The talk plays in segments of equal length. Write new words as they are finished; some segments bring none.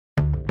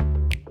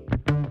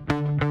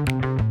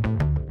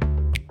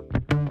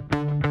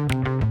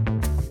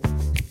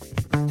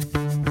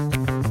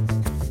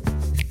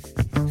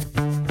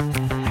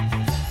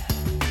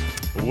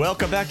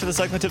Welcome back to the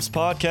Cycling Tips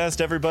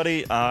Podcast,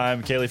 everybody.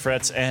 I'm Kaylee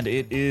Fretz, and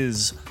it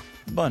is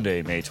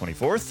Monday, May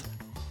 24th,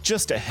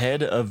 just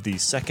ahead of the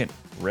second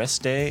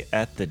rest day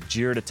at the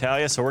Giro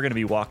d'Italia. So we're going to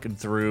be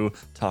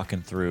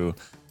talking through,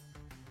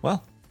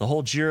 well, the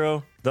whole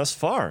Giro thus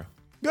far.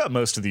 Got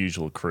most of the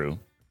usual crew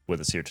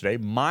with us here today,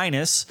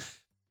 minus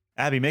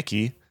Abby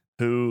Mickey,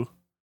 who,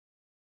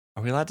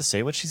 are we allowed to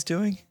say what she's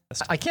doing?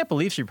 I can't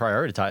believe she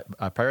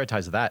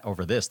prioritized that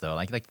over this, though.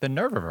 Like the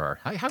nerve of her.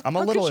 I'm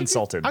a little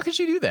insulted. How could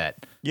she do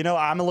that? You know,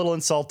 I'm a little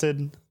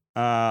insulted.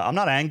 I'm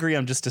not angry.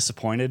 I'm just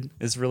disappointed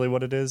is really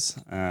what it is.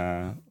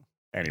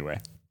 Anyway,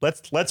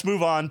 let's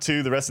move on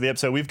to the rest of the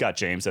episode. We've got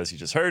James, as you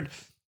just heard.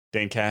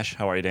 Dane Cash.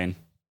 How are you, Dane?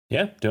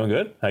 Yeah, doing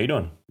good. How you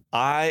doing?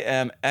 I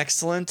am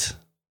excellent.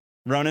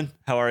 Ronan,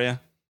 how are you?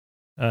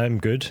 I'm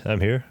good. I'm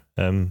here.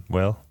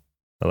 Well,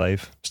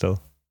 alive still.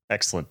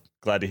 Excellent.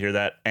 Glad to hear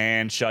that.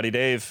 And Shoddy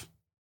Dave.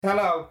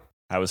 Hello.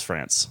 How was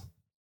France?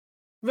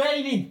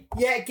 Raining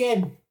yet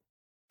again.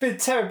 Been a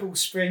terrible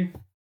spring.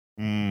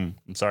 I'm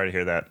sorry to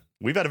hear that.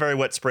 We've had a very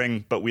wet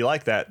spring, but we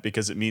like that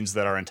because it means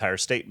that our entire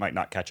state might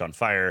not catch on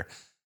fire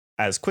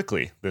as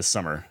quickly this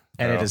summer.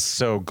 And it is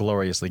so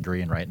gloriously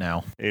green right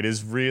now. It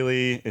is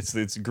really,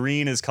 it's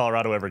green as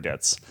Colorado ever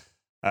gets.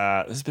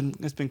 It's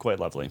been quite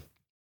lovely.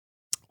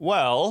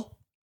 Well,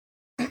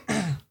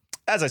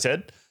 as I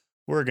said,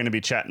 we're going to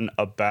be chatting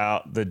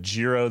about the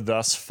Giro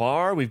thus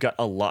far. We've got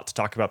a lot to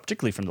talk about,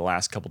 particularly from the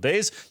last couple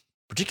days,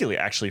 particularly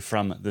actually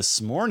from this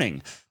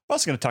morning. We're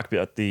also going to talk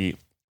about the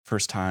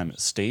first-time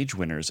stage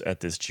winners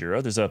at this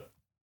Giro. There's some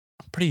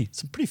pretty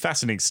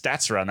fascinating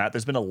stats around that.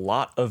 There's been a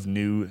lot of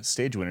new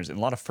stage winners and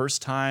a lot of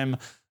first-time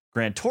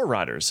Grand Tour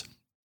riders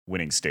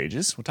winning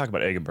stages. We'll talk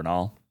about Egan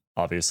Bernal,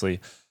 obviously.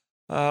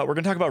 We're going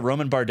to talk about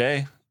Romain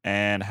Bardet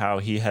and how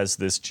he has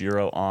this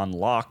Giro on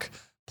lock,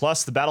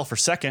 plus the battle for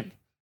second.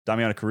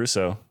 Damiano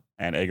Caruso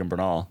and Egan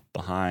Bernal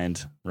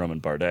behind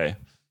Romain Bardet.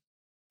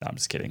 No, I'm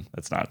just kidding.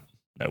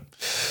 Nope.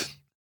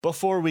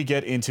 Before we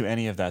get into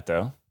any of that,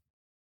 though,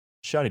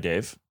 Shoddy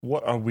Dave,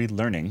 what are we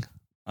learning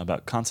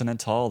about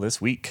Continental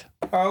this week?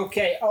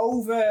 Okay,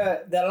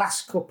 over the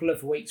last couple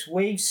of weeks,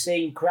 we've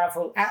seen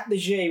gravel at the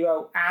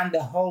Giro and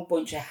a whole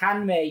bunch of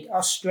handmade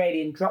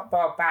Australian drop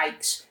bar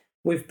bikes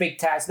with big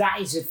tyres. That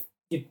is if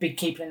you've been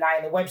keeping an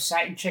eye on the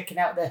website and checking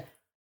out the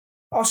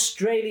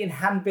Australian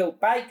hand-built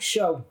bike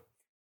show.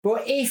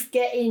 But if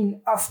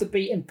getting off the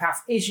beaten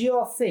path is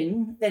your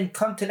thing, then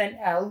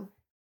Continental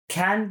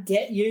can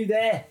get you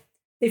there.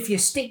 If you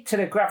stick to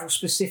the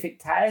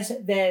gravel-specific tyres,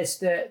 there's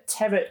the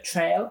Terra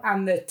Trail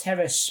and the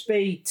Terra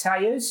Speed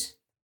tyres.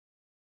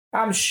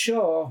 I'm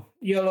sure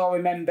you'll all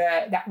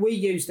remember that we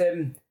used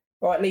them,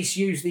 or at least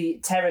used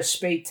the Terra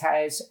Speed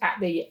tyres at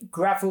the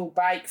gravel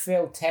bike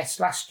field test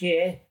last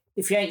year.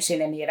 If you ain't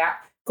seen any of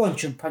that, go and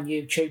jump on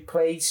YouTube,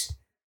 please.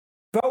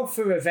 Both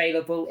are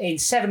available in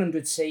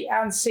 700C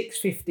and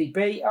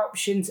 650B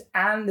options,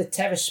 and the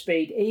Terra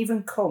Speed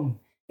even come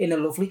in a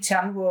lovely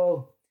tan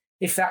wool,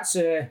 if that's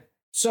a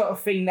sort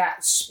of thing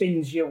that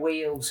spins your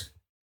wheels.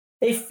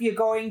 If you're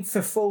going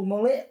for full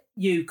mullet,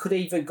 you could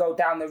even go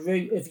down the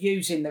route of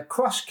using the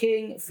Cross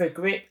King for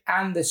grip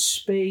and the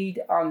speed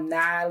on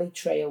gnarly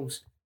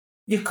trails.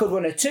 You could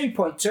run a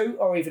 2.2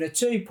 or even a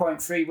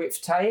 2.3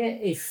 width tyre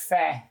if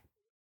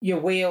your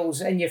wheels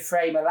and your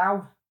frame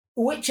allow.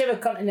 Whichever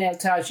Continental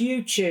tyres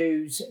you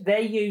choose,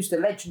 they use the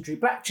legendary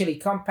black chili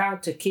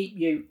compound to keep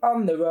you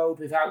on the road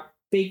without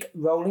big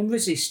rolling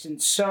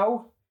resistance.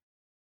 So,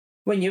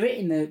 when you're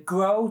hitting the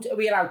road, are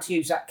we allowed to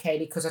use that, Kaylee?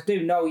 Because I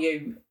do know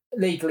you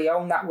legally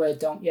own that word,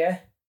 don't you?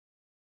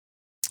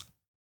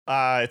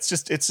 It's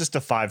just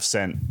a 5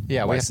 cent.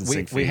 Yeah,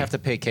 licensing fee. we have to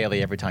pay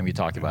Kaylee every time you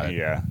talk about it.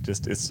 Yeah,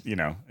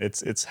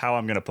 it's how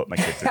I'm going to put my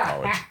kid through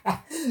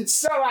college.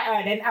 So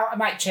right then, I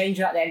might change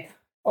that then.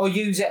 Or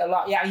use it a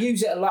lot. Yeah, I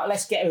use it a lot.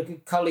 Let's get a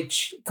good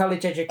college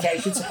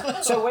education.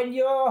 So when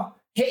you're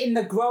hitting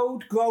the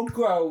road,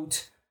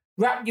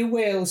 wrap your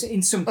wheels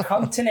in some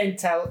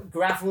Continental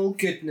gravel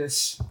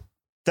goodness.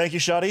 Thank you,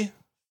 Shoddy,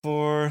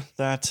 for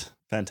that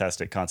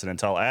fantastic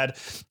Continental ad.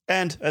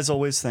 And as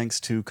always, thanks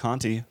to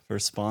Conti for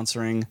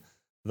sponsoring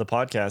the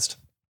podcast.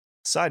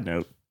 Side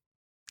note,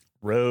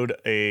 rode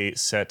a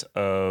set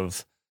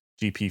of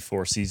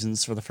GP4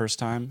 seasons for the first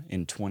time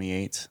in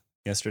 28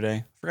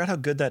 yesterday. Forgot how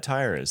good that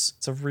tire is.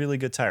 It's a really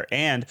good tire.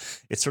 And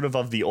it's sort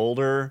of the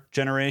older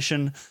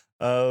generation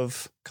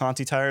of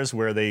Conti tires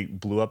where they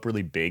blew up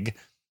really big.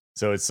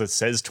 So it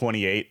says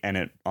 28 and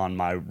it on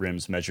my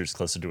rims measures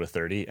closer to a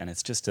 30. And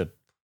it's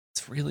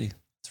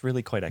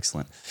really quite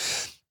excellent.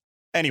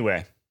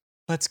 Anyway,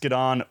 let's get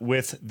on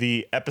with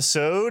the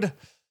episode.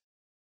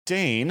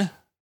 Dane,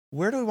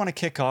 where do we want to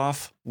kick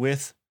off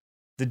with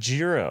the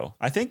Giro?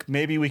 I think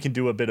maybe we can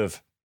do a bit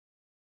of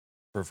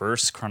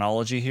reverse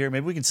chronology here.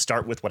 Maybe we can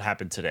start with what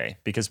happened today,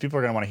 because people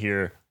are going to want to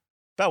hear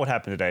about what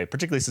happened today,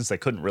 particularly since they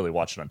couldn't really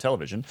watch it on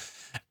television.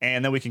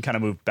 And then we can kind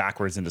of move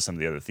backwards into some of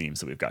the other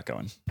themes that we've got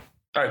going.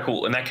 All right,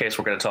 cool. In that case,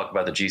 we're going to talk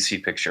about the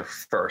GC picture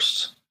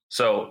first.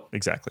 So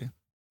exactly.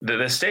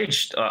 The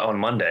stage on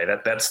Monday,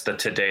 that's the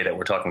today that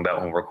we're talking about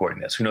when we're recording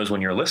this. Who knows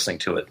when you're listening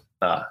to it?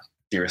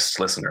 dearest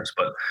listeners.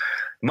 But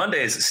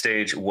Monday's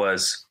stage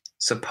was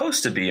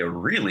supposed to be a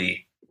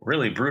really,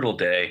 really brutal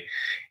day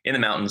in the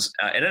mountains.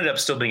 It ended up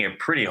still being a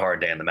pretty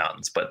hard day in the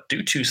mountains, but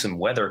due to some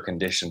weather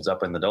conditions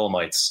up in the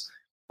Dolomites,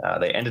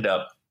 they ended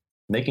up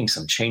making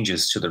some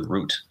changes to the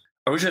route.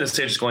 Originally, the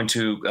stage was going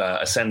to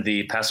ascend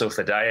the Passo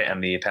Fedaya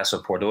and the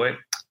Passo Pordoi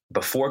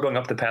before going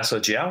up the Passo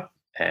Giao,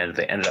 and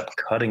they ended up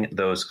cutting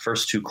those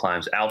first two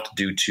climbs out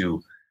due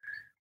to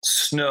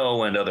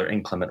snow and other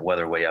inclement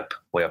weather way up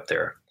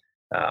there.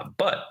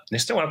 But they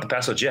still went up the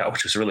Passo Giao,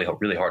 which was really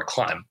hard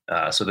climb.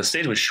 So the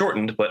stage was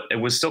shortened, but it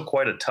was still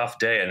quite a tough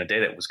day, and a day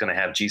that was going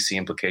to have GC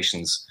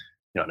implications,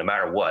 no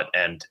matter what.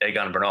 And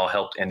Egan Bernal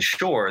helped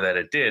ensure that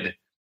it did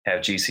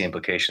have GC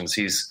implications.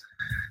 He's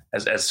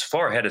as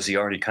far ahead as he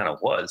already kind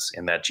of was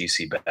in that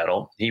GC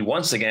battle. He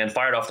once again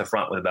fired off the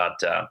front with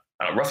about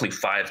roughly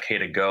 5K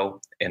to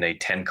go in a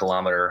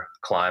 10-kilometer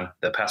climb.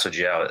 The Passo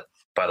Giao,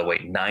 by the way,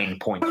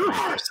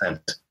 9.3%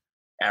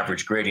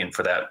 average gradient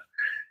for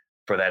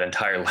that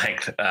entire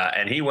length.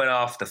 And he went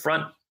off the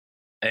front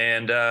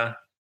and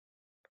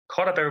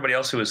caught up everybody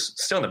else who was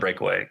still in the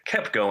breakaway,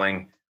 kept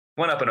going,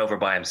 went up and over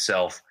by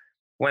himself,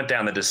 went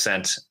down the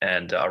descent,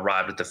 and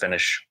arrived at the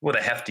finish with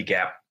a hefty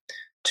gap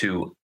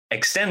to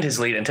extend his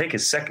lead and take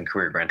his second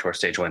career Grand Tour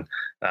stage win.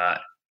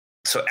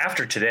 So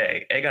after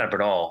today, Egan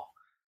Bernal,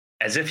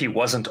 as if he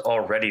wasn't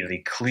already the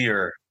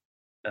clear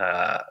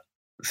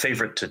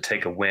favorite to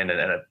take a win and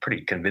a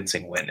pretty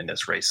convincing win in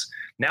this race,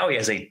 now he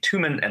has a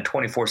 2-minute and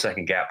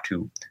 24-second gap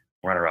to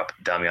runner-up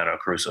Damiano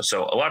Caruso.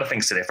 So a lot of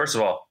things today. First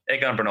of all,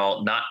 Egan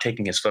Bernal not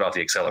taking his foot off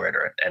the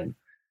accelerator. And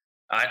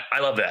I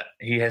love that.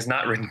 He has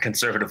not ridden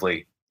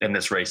conservatively in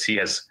this race. He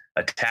has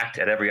attacked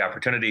at every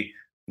opportunity.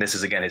 This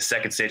is, again, his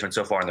second stage win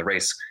so far in the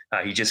race.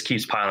 He just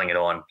keeps piling it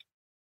on.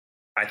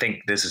 I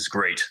think this is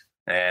great.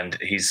 And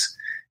he's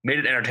made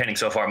it entertaining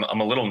so far.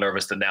 I'm a little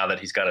nervous that now that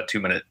he's got a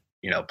 2-minute,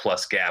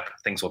 plus gap,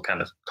 things will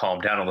kind of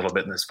calm down a little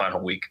bit in this final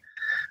week.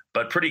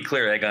 But pretty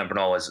clear, Egan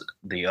Bernal is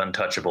the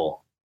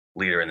untouchable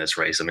leader in this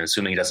race. I mean,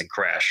 assuming he doesn't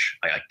crash,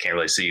 I can't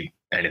really see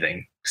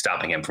anything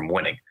stopping him from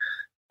winning.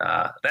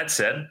 That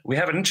said, we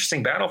have an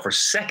interesting battle for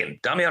second.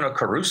 Damiano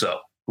Caruso,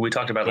 who we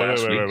talked about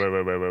last week.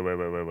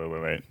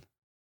 Wait.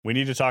 We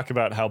need to talk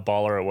about how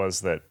baller it was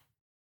that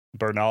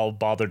Bernal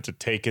bothered to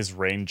take his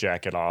rain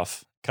jacket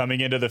off coming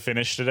into the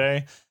finish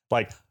today.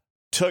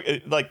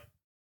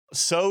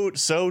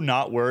 So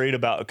not worried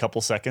about a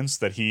couple seconds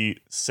that he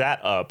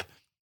sat up,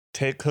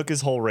 took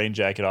his whole rain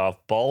jacket off,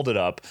 balled it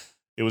up.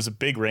 It was a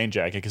big rain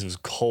jacket because it was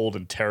cold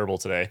and terrible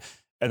today.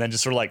 And then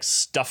just sort of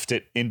stuffed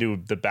it into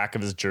the back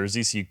of his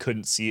jersey so you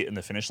couldn't see it in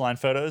the finish line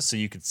photos. So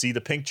you could see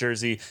the pink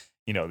jersey,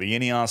 the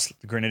Ineos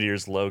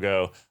Grenadiers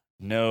logo,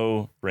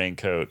 no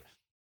raincoat.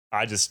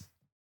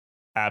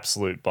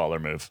 Absolute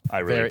baller move. I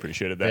really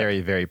appreciated that.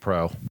 Very, very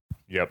pro.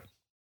 Yep.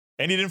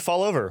 And he didn't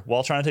fall over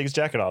while trying to take his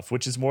jacket off,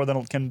 which is more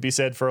than can be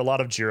said for a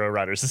lot of Giro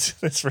riders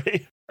this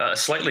race. A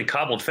slightly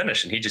cobbled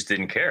finish, and he just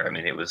didn't care. I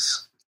mean, it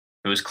was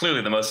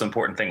clearly the most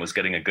important thing was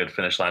getting a good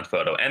finish line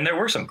photo. And there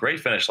were some great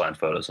finish line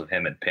photos of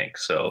him in pink.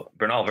 So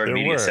Bernal, very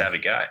media savvy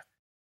guy.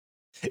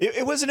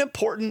 It was an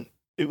important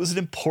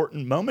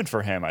moment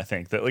for him, I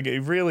think, that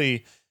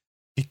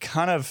he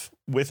kind of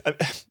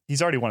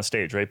he's already won a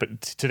stage, right?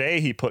 But today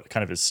he put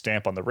kind of his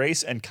stamp on the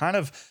race and kind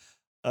of,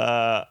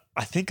 I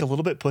think a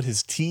little bit put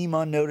his team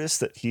on notice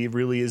that he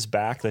really is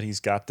back, that he's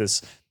got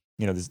this,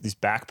 these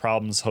back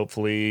problems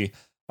hopefully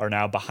are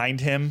now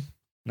behind him.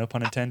 No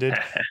pun intended.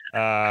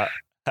 Dad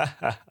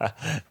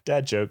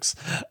jokes.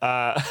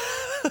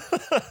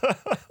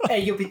 Hey,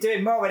 you'll be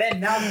doing more with them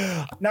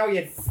now. Now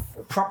you're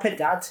proper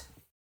dad.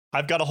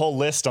 I've got a whole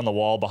list on the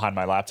wall behind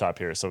my laptop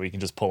here, so we can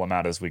just pull them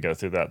out as we go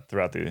through that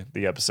throughout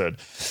the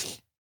episode.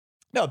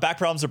 No, back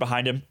problems are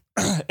behind him.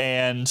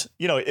 And,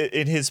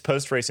 in his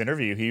post-race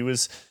interview, he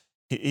was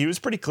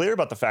pretty clear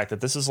about the fact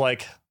that this is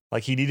like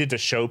he needed to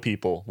show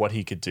people what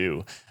he could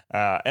do.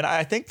 And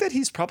I think that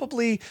he's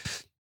probably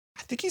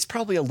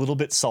a little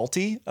bit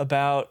salty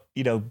about,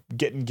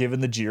 getting given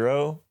the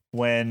Giro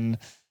when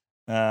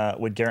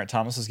Geraint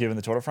Thomas was given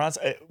the Tour de France.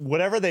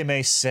 Whatever they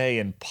may say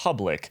in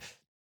public,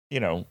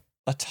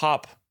 a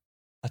top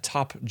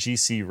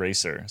GC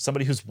racer,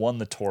 somebody who's won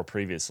the Tour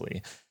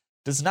previously,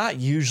 does not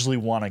usually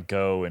want to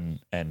go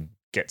and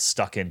get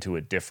stuck into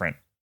a different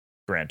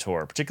Grand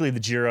Tour, particularly the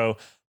Giro,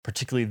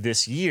 particularly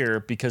this year,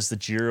 because the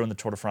Giro and the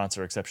Tour de France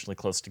are exceptionally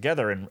close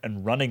together,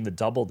 and running the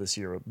double this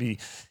year will be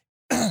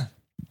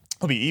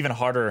even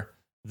harder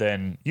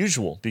than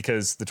usual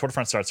because the Tour de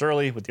France starts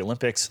early with the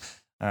Olympics.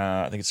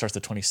 I think it starts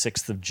the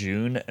 26th of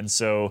June. And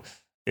so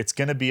it's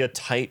going to be a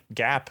tight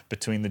gap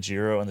between the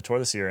Giro and the Tour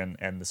this year.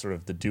 And the sort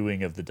of the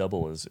doing of the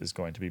double is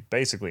going to be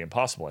basically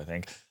impossible, I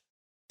think.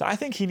 So I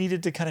think he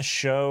needed to kind of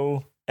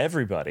show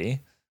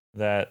everybody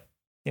that,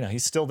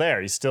 he's still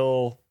there. He's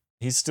still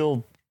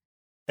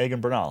Egan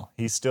Bernal.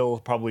 He still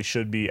probably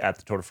should be at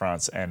the Tour de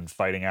France and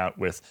fighting out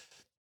with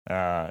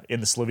in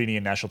the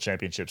Slovenian national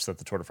championships that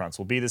the Tour de France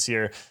will be this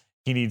year.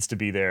 He needs to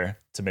be there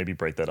to maybe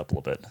break that up a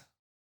little bit.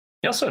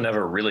 He also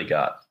never really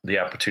got the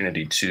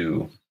opportunity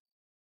to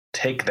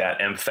take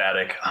that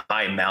emphatic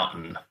high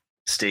mountain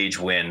stage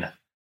win,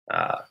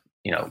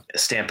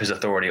 stamp his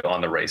authority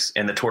on the race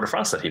in the Tour de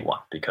France that he won,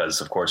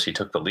 because of course he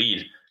took the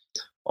lead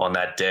on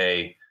that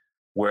day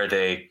where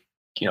they,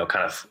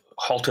 kind of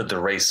halted the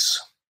race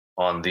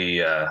on the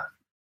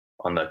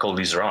Col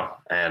d'Iseran,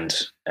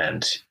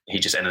 and he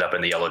just ended up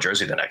in the yellow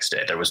jersey the next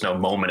day. There was no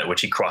moment at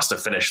which he crossed the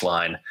finish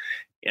line,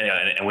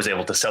 and was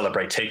able to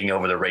celebrate taking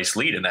over the race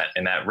lead in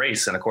that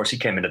race. And of course, he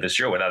came into this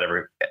Giro without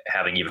ever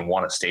having even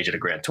won a stage at a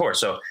Grand Tour.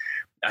 So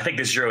I think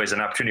this Giro is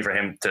an opportunity for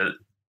him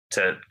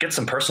to get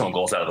some personal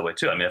goals out of the way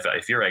too. I mean,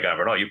 if you're Egan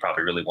Bernal, you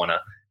probably really want to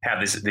have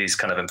these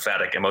kind of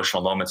emphatic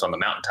emotional moments on the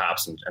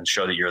mountaintops and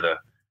show that you're the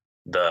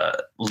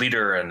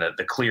leader and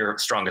the clear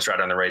strongest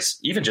rider in the race,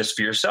 even just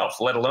for yourself,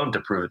 let alone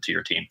to prove it to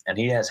your team. And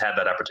he has had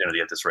that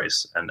opportunity at this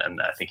race, and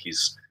I think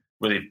he's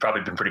really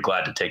probably been pretty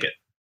glad to take it.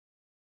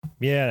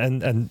 Yeah,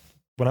 and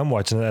when I'm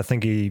watching it, I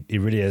think he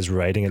really is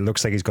riding. It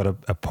looks like he's got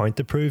a point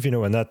to prove,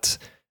 and that,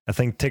 I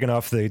think taking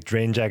off the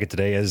rain jacket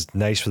today is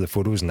nice for the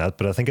photos and that,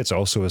 but I think it's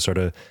also a sort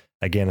of,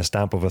 again, a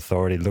stamp of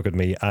authority. Look at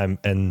me, I'm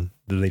in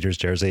the leader's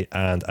jersey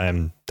and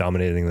I'm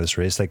dominating this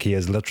race. Like, he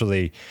has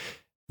literally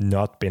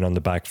not been on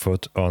the back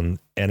foot on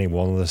any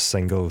one of the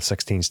single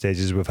 16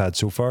 stages we've had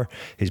so far.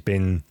 He's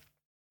been,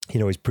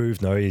 he's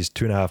proved now he's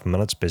 2.5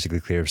 minutes basically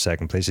clear of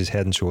second place. He's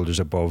head and shoulders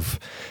above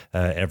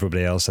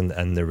everybody else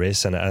in the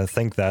race, and I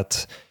think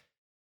that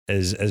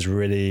is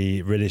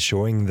really, really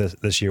showing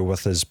this year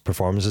with his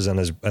performances and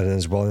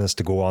his willingness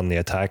to go on the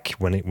attack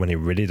when he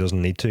really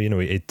doesn't need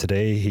to.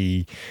 Today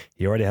he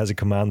already has a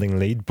commanding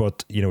lead,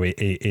 but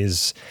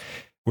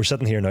we're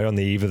sitting here now on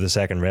the eve of the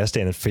second rest day,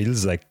 and it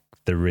feels like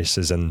the race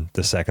is in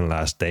the second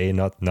last day,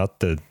 not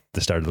the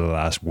start of the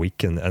last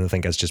week, and I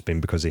think it's just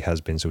been because he has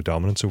been so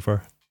dominant so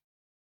far.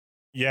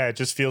 Yeah, it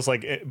just feels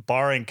like,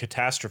 barring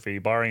catastrophe,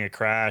 barring a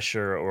crash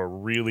or a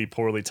really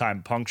poorly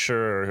timed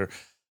puncture or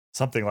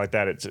something like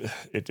that,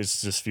 it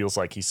just feels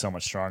like he's so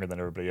much stronger than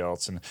everybody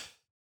else. And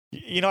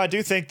I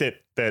do think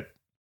that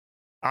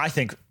I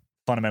think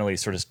fundamentally,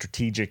 sort of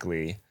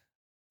strategically,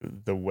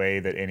 the way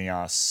that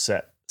Ineos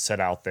set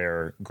out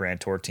their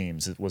Grand Tour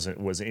teams was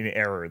in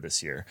error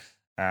this year.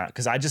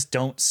 Because I just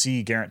don't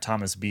see Geraint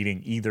Thomas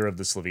beating either of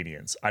the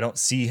Slovenians. I don't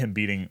see him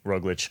beating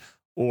Roglic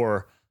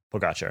or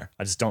Pogačar.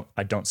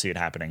 I don't see it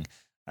happening.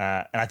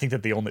 And I think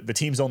that the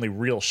team's only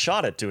real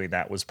shot at doing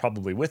that was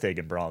probably with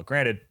Egan Bernal.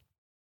 Granted,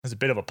 it was a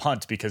bit of a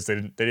punt because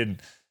they didn't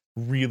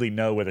really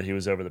know whether he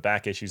was over the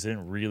back issues. They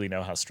didn't really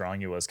know how strong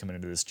he was coming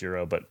into this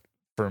Giro. But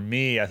for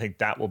me, I think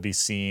that will be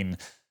seen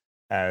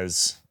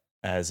as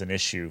an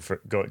issue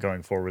for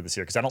going forward this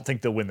year, because I don't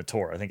think they'll win the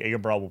Tour. I think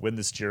Egan Bernal will win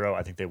this Giro.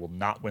 I think they will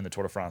not win the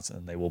Tour de France,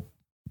 and they will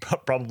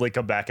probably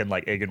come back and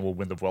Egan will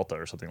win the Vuelta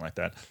or something like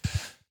that.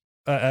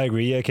 I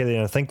agree, yeah, Kelly.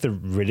 And I think the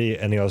really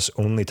Ineos'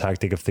 only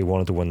tactic, if they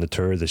wanted to win the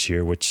Tour this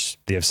year, which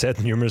they have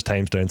said numerous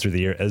times down through the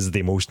year is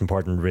the most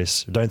important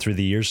race, down through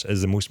the years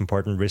is the most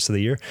important race of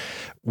the year,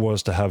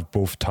 was to have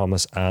both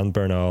Thomas and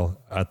Bernal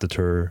at the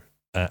Tour,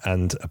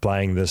 and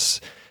applying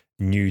this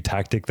new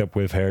tactic that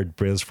we've heard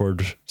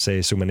Brailsford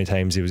say so many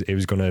times he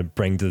was going to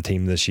bring to the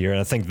team this year. And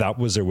I think that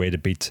was their way to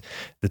beat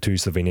the two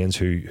Slovenians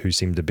who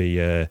seem to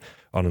be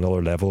on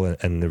another level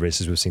in the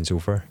races we've seen so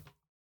far.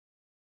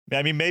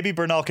 I mean, maybe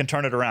Bernal can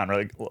turn it around,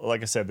 right?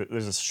 Like I said,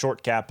 there's a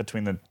short gap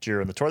between the Giro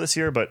and the Tour this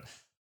year, but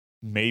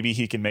maybe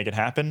he can make it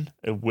happen.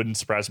 It wouldn't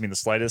surprise me in the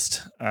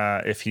slightest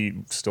if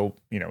he still,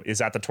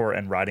 is at the Tour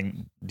and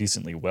riding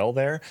decently well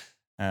there.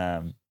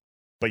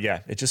 But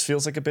yeah, it just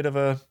feels like a bit of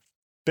a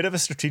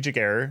strategic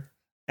error.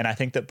 And I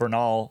think that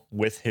Bernal,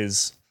 with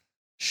his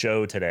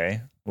show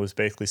today, was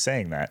basically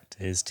saying that to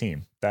his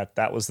team.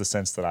 That was the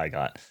sense that I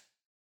got.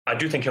 I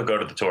do think he'll go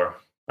to the Tour.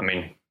 I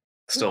mean,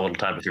 still a little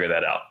time to figure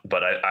that out,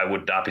 but I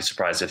would not be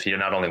surprised if he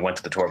not only went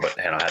to the Tour, but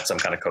had some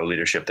kind of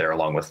co-leadership there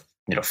along with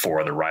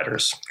 4 other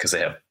riders, because they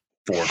have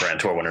 4 Grand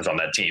Tour winners on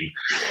that team,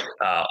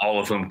 all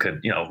of whom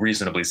could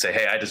reasonably say,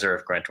 hey, I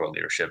deserve Grand Tour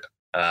leadership.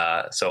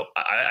 So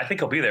I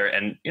think he'll be there.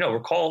 And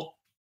recall,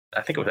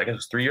 I guess it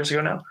was 3 years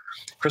ago now,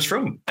 Chris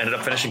Froome ended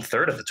up finishing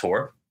 3rd at the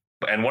Tour,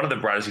 and one of the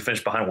riders he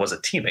finished behind was a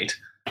teammate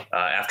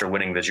after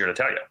winning the Giro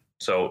d'Italia.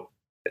 So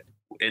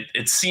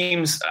it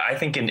seems, I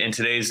think in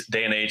today's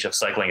day and age of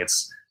cycling,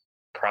 it's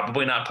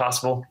probably not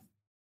possible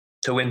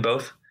to win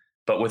both,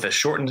 but with a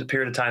shortened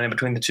period of time in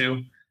between the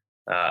two,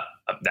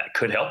 that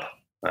could help.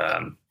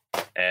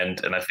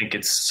 And I think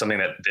it's something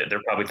that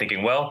they're probably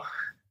thinking, well,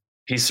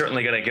 he's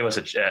certainly going to give us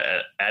an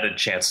added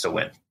chance to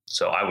win.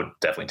 So I would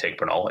definitely take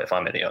Bernal if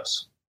I'm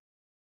Ineos.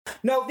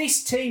 No,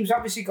 this team's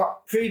obviously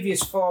got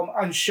previous form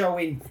on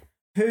showing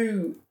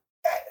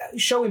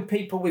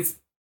people with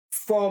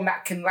form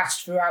that can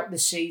last throughout the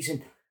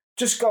season.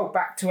 Just go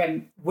back to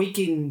when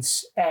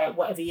Wiggins,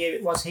 whatever year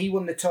it was, he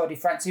won the Tour de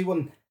France. He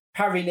won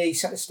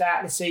Paris-Nice at the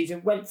start of the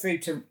season, went through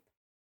to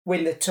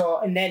win the Tour,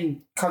 and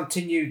then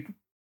continued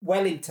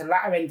well into the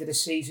latter end of the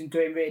season,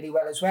 doing really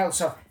well as well.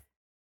 So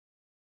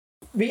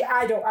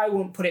I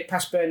wouldn't put it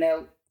past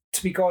Bernal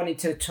to be going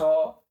into the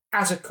Tour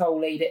as a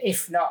co-leader,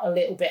 if not a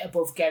little bit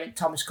above Geraint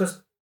Thomas,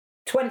 because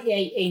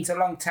 2018 is a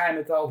long time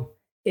ago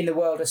in the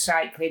world of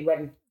cycling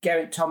when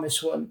Geraint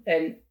Thomas won,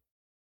 and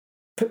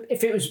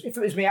if it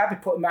was me, I'd be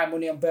putting my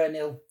money on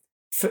Burnhill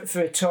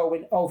for a tour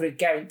win over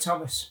Geraint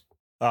Thomas.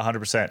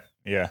 100%.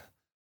 Yeah.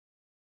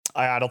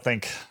 I don't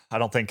think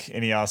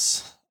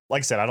Ineos.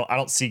 Like I said, I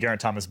don't see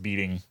Geraint Thomas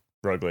beating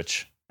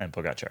Roglic and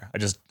Pogacar. I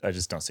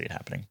just don't see it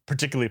happening.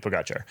 Particularly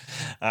Pogacar.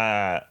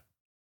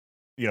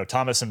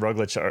 Thomas and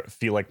Roglic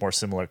feel like more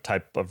similar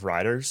type of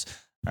riders.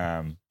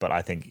 But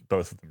I think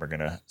both of them are going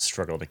to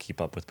struggle to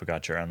keep up with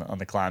Pogacar on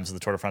the climbs of the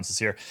Tour de France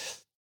this year.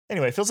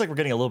 Anyway, it feels like we're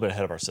getting a little bit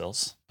ahead of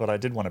ourselves, but I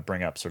did want to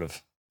bring up sort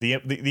of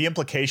the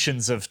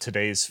implications of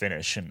today's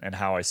finish and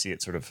how I see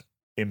it sort of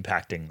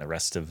impacting the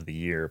rest of the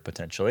year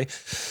potentially.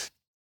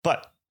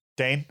 But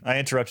Dane, I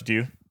interrupted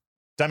you.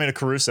 Damiano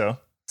Caruso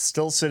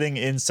still sitting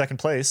in second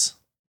place.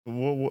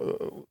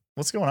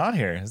 What's going on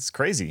here? It's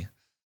crazy.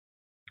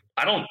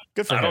 I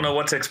don't know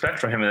what to expect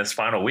from him in this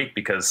final week,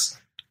 because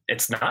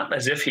it's not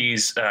as if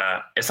he's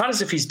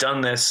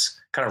done this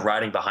kind of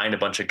riding behind a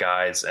bunch of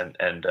guys and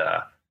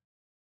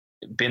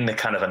been the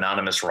kind of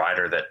anonymous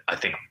rider that I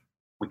think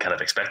we kind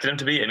of expected him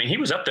to be. I mean, he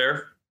was up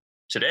there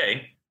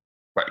today,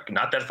 right?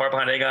 Not that far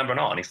behind Egan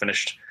Bernal, and he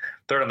finished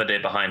third on the day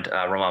behind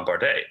Romain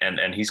Bardet,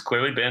 and he's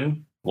clearly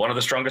been one of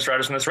the strongest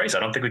riders in this race. I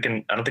don't think we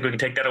can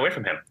take that away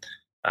from him.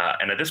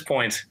 And at this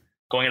point,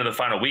 going into the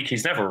final week,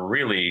 he's never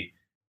really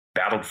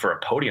battled for a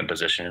podium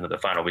position into the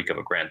final week of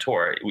a Grand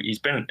Tour. He's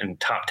been in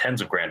top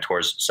tens of Grand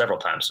Tours several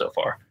times so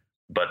far.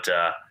 But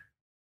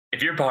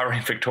if you're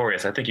Bahrain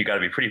victorious, I think you got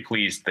to be pretty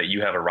pleased that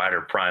you have a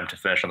rider primed to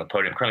finish on the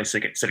podium, currently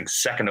sitting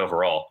second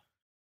overall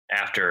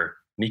after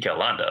Mikel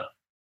Landa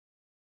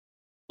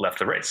left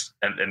the race.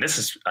 And this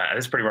is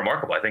pretty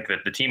remarkable. I think that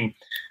the team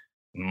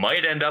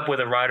might end up with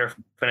a rider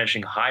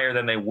finishing higher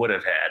than they would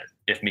have had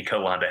if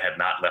Mikel Landa had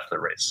not left the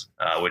race,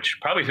 which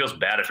probably feels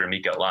bad if you're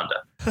Mikel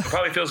Landa. It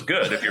probably feels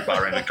good if you're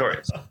Bahrain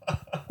victorious.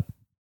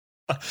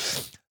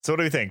 So what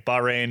do you think?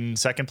 Bahrain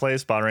second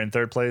place, Bahrain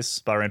third place,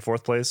 Bahrain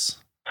fourth place?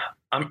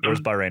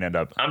 Where's Bahrain end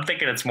up? I'm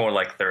thinking it's more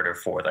like third or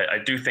fourth. I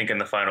do think in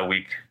the final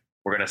week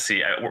we're going to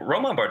see.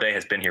 Romain Bardet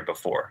has been here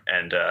before,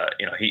 and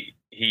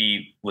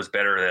he was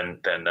better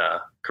than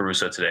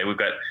Caruso today. We've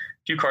got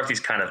Hugh Carthy's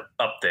kind of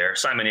up there.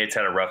 Simon Yates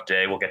had a rough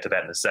day. We'll get to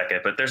that in a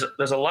second. But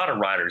there's a lot of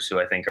riders who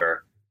I think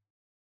are,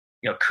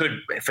 could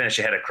finish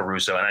ahead of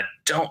Caruso, and I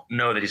don't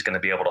know that he's going to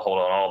be able to hold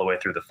on all the way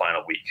through the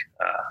final week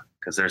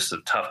because there's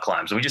some tough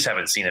climbs. We just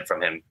haven't seen it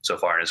from him so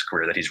far in his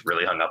career that he's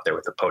really hung up there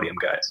with the podium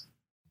guys.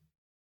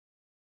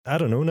 I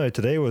don't know now.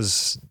 Today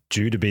was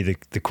due to be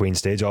the Queen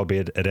stage,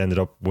 albeit it ended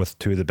up with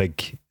two of the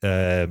big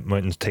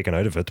mountains taken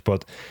out of it.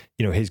 But,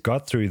 he's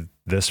got through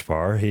this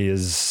far. He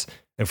is,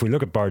 if we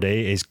look at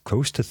Bardet, he's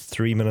close to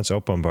 3 minutes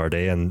up on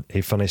Bardet, and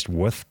he finished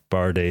with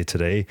Bardet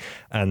today.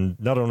 And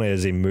not only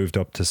has he moved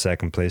up to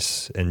second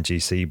place in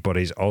GC, but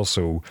he's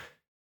also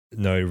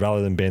now,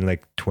 rather than being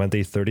like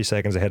 20, 30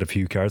 seconds ahead of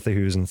Hugh Carthy,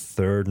 who's in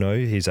third now,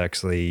 he's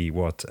actually,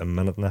 a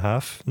minute and a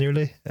half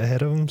nearly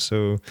ahead of him.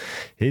 So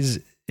he's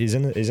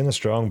in a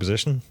strong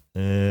position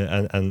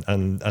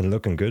and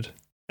looking good.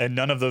 And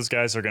none of those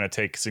guys are going to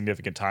take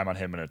significant time on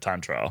him in a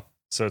time trial.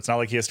 So it's not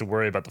like he has to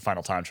worry about the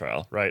final time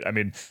trial, right? I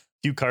mean,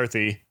 Hugh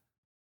Carthy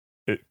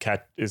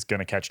is going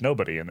to catch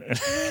nobody in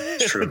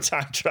the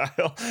time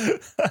trial.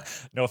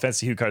 No offense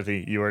to Hugh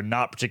Carthy. You are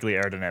not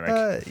particularly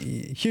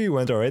aerodynamic. Hugh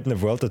went all right in the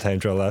Vuelta time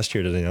trial last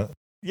year, did he not?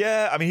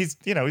 Yeah, I mean,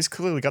 he's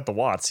clearly got the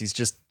watts.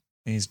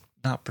 He's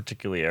not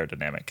particularly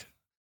aerodynamic.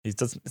 He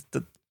doesn't,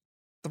 the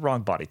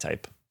wrong body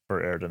type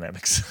for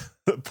aerodynamics.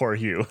 Poor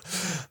Hugh.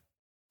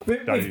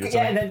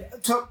 And then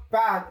talk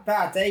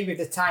bad day with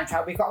the time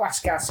trial. We've got to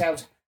ask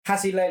ourselves,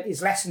 has he learned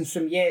his lessons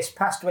from years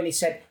past when he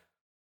said,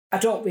 I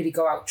don't really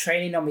go out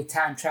training on my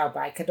time trial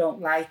bike, I don't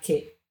like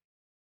it.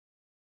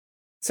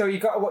 So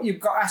you've got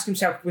to ask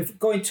himself, with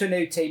going to a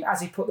new team,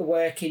 has he put the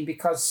work in?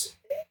 Because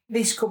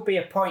this could be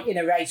a point in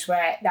a race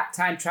where that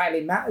time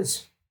trialing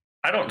matters.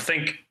 I don't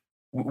think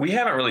we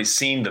haven't really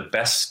seen the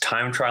best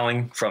time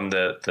trialing from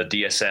the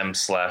DSM /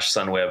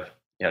 Sunweb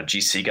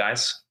GC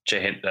guys. Jai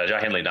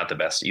Hindley not the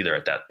best either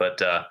at that, but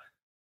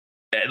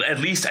at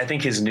least I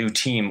think his new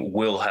team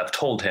will have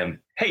told him,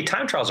 hey,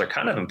 time trials are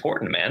kind of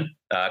important, man,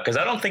 because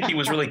I don't think he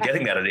was really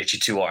getting that at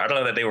HE2R. I don't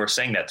know that they were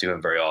saying that to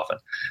him very often.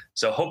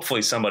 So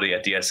hopefully somebody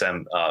at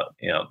DSM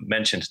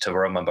mentioned to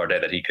Romain Bardet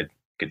that he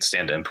could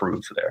stand to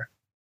improve there.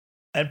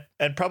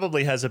 And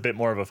probably has a bit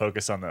more of a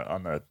focus on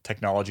the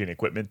technology and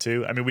equipment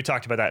too. I mean, we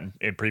talked about that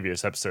in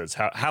previous episodes,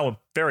 how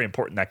very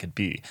important that could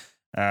be.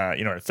 A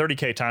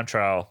 30K time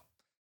trial,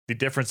 the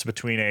difference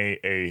between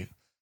a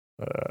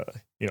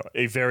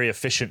very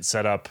efficient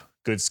setup,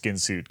 good skin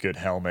suit, good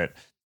helmet,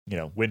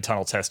 wind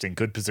tunnel testing,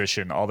 good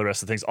position, all the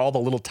rest of the things, all the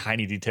little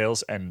tiny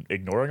details, and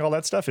ignoring all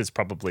that stuff is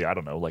probably, I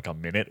don't know, like a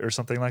minute or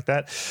something like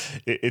that.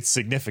 It's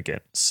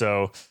significant.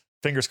 So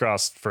fingers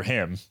crossed for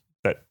him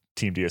that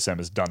Team DSM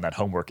has done that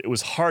homework. It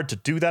was hard to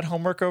do that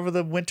homework over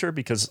the winter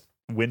because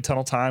wind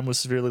tunnel time was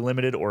severely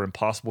limited or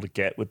impossible to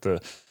get with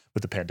the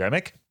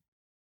pandemic.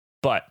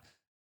 But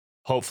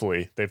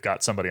hopefully they've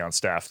got somebody on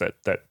staff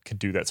that can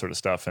do that sort of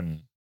stuff,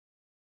 and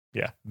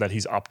that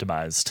he's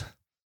optimized.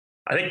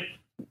 I think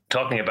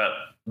talking about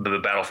the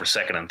battle for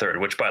second and third,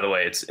 which, by the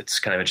way, it's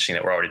kind of interesting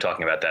that we're already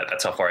talking about that.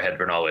 That's how far ahead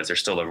Bernal is. There's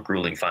still a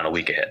grueling final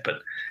week ahead.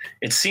 But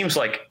it seems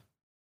like,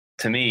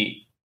 to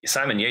me,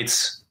 Simon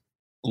Yates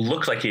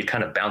looked like he had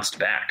kind of bounced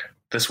back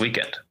this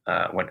weekend.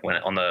 When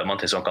on the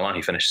Monte Zoncolan,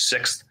 he finished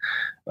sixth,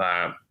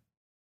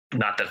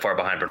 not that far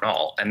behind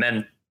Bernal. And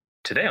then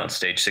today on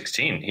stage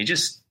 16,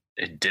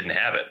 it didn't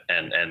have it.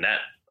 And that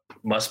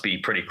must be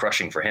pretty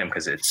crushing for him,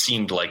 because it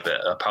seemed like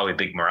a probably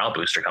big morale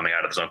booster coming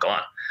out of the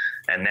Zoncolan.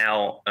 And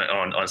now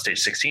on stage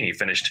 16, he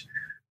finished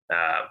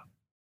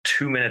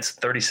 2 minutes,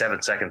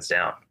 37 seconds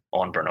down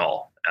on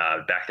Bernal,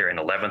 back there in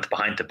 11th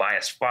behind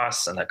Tobias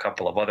Foss and a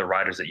couple of other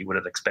riders that you would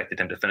have expected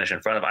him to finish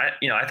in front of.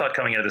 I thought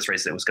coming into this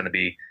race,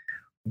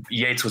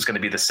 Yates was going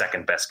to be the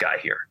second best guy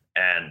here.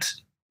 And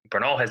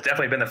Bernal has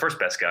definitely been the first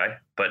best guy,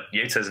 but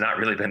Yates has not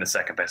really been the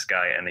second best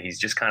guy. And he's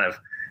just kind of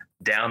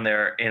down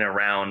there in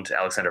around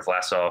Alexander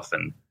Vlasov.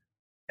 And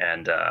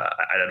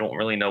I don't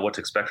really know what to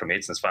expect from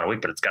Yates in this final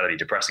week, but it's got to be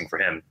depressing for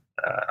him.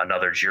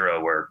 Another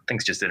Giro where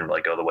things just didn't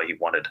really go the way he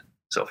wanted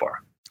so far.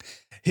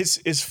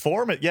 His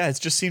form, it's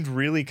just seemed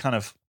really kind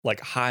of like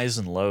highs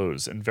and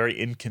lows and very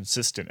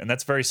inconsistent. And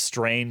that's very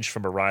strange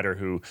from a rider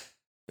who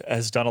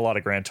has done a lot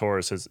of Grand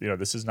Tours.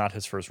 This is not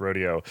his first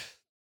rodeo.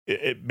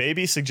 It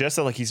maybe suggests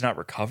that like he's not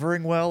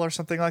recovering well or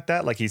something like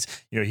that. Like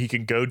he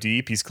can go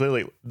deep. He's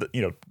clearly,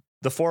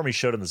 the form he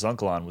showed in the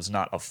Zoncolan was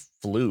not a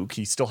fluke.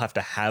 He still have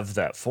to have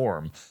that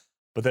form.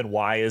 But then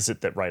why is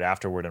it that right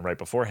afterward and right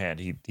beforehand,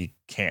 he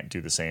can't do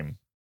the same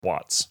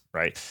watts,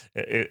 right?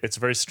 It's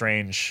a very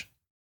strange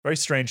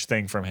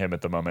thing from him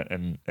at the moment,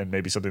 and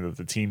maybe something that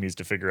the team needs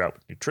to figure out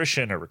with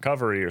nutrition or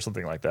recovery or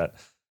something like that.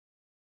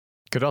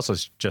 Could also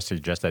just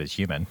suggest that he's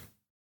human.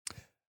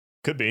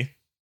 Could be.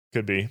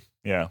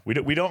 Yeah,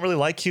 we don't really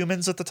like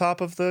humans at the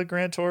top of the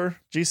Grand Tour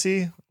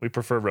GC. We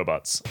prefer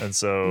robots, and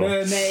so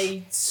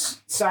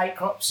mermaids,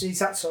 cyclopses,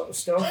 that sort of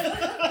stuff.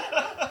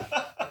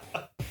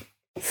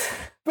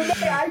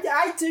 But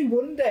I do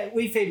wonder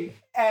with him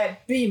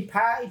being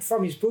parted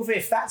from his brother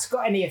if that's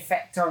got any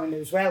effect on him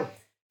as well,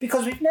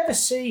 because we've never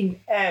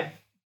seen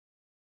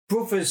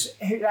brothers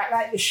who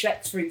like the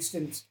Schlecks, for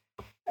instance.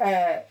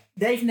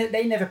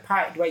 They never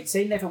parted ways.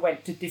 They never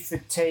went to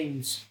different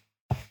teams.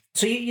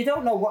 So you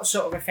don't know what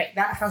sort of effect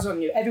that has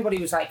on you. Everybody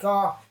was like,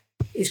 oh,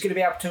 he's going to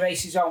be able to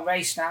race his own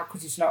race now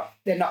because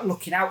they're not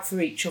looking out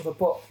for each other.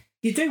 But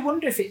you do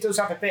wonder if it does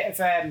have a bit of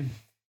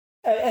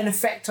an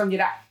effect on you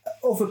that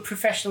other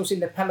professionals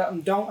in the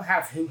peloton don't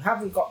have, who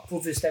haven't got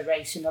brothers they're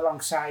racing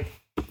alongside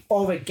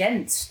or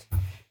against,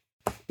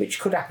 which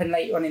could happen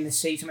later on in the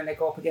season when they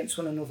go up against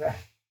one another.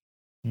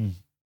 It's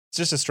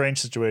just a strange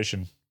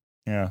situation.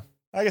 Yeah.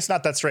 I guess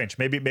not that strange.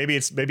 Maybe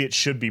it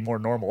should be more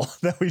normal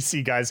that we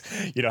see guys,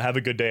 have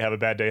a good day, have a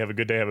bad day, have a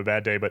good day, have a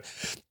bad day. But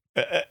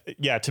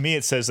to me,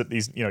 it says that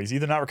he's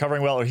either not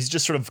recovering well or he's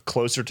just sort of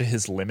closer to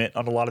his limit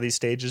on a lot of these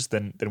stages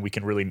than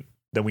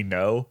we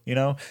know.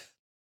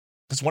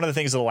 Because one of the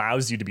things that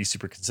allows you to be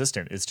super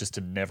consistent is just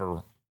to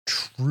never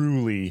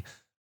truly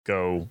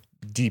go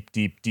deep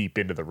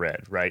into the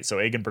red, right? So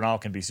Egan Bernal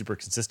can be super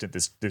consistent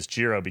this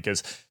Giro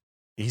because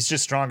he's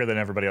just stronger than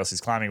everybody else he's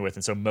climbing with.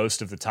 And so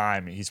most of the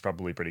time he's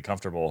probably pretty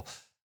comfortable.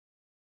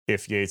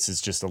 If Yates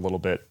is just a little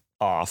bit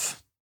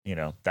off,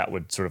 that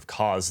would sort of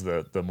cause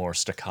the more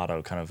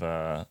staccato kind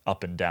of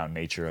up and down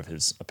nature of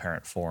his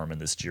apparent form in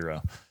this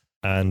Giro.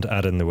 And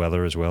add in the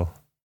weather as well.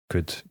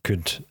 Could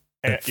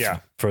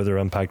further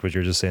impact what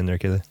you're just saying there,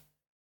 Keely.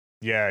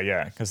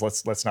 Yeah. Because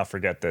let's not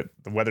forget that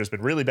the weather's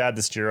been really bad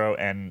this Giro,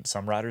 and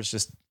some riders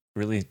just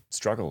really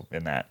struggle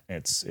in that.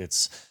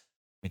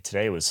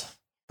 Today was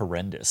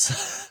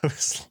horrendous. It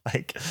was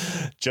like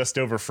just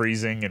over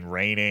freezing and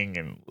raining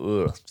and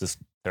just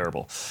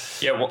terrible.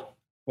 Yeah, well,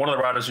 one of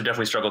the riders who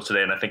definitely struggles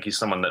today, and I think he's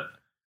someone that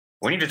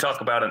we need to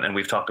talk about, and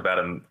we've talked about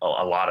him a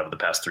lot over the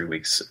past 3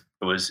 weeks.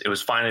 It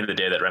was finally the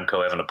day that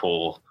Remco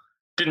Evenepoel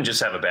didn't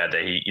just have a bad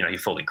day. He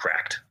fully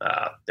cracked.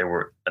 There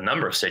were a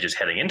number of stages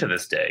heading into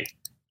this day,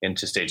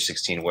 into stage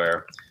 16,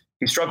 where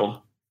he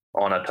struggled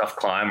on a tough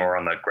climb or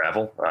on the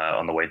gravel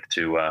on the way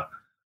to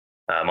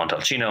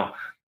Montalcino.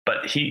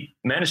 But he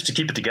managed to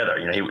keep it together.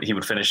 He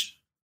would finish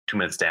 2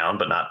 minutes down,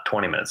 but not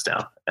 20 minutes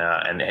down.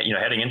 And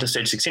heading into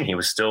stage 16, he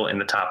was still in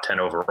the top 10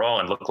 overall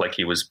and looked like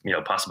he was,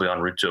 possibly en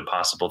route to a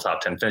possible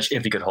top 10 finish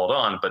if he could hold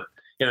on. But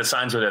the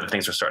signs were that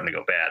things were starting to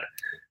go bad.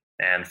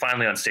 And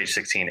finally, on stage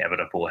 16,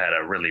 Evenepoel had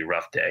a really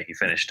rough day. He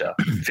finished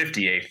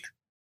 58th,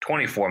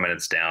 24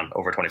 minutes down,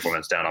 over 24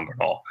 minutes down on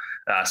Bernal.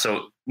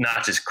 So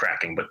not just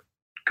cracking, but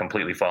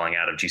completely falling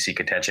out of GC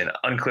contention.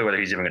 Unclear whether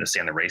he's even going to stay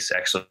in the race,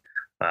 actually.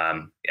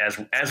 As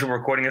we're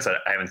recording this, I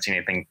haven't seen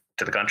anything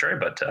to the contrary,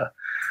 but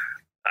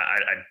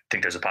I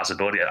think there's a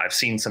possibility. I've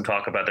seen some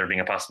talk about there being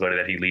a possibility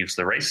that he leaves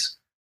the race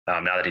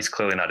now that he's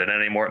clearly not in it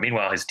anymore.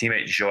 Meanwhile, his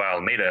teammate Joao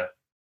Almeida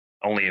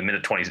only a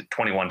minute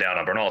 21 down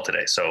on Bernal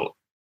today. So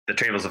the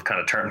tables have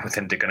kind of turned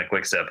within Deceuninck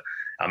Quickstep.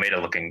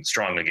 Almeida looking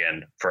strong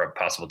again for a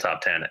possible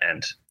top 10.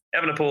 And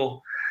Evenepoel,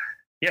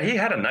 he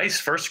had a nice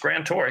first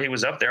Grand Tour. He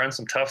was up there on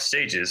some tough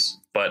stages,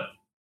 but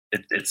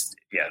it's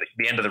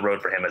the end of the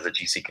road for him as a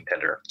GC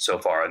contender so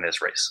far in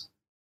this race.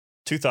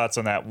 two thoughts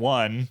on that.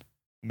 One,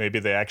 maybe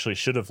they actually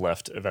should have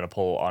left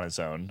Evenepoel on his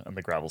own on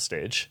the gravel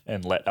stage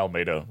and let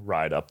Almeida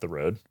ride up the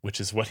road, which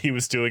is what he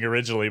was doing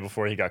originally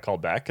before he got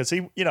called back. Because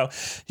he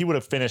would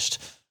have finished,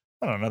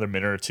 I don't know, another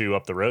minute or two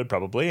up the road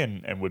probably,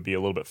 and would be a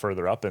little bit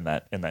further up in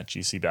that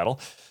GC battle.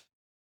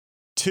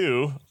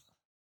 Two,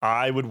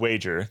 I would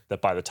wager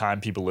that by the time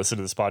people listen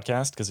to this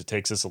podcast, because it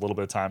takes us a little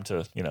bit of time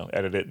to,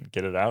 edit it and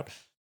get it out,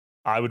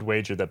 I would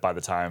wager that by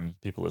the time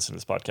people listen to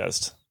this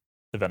podcast,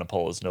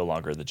 Evenepoel is no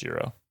longer the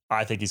Giro.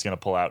 I think he's going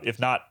to pull out. If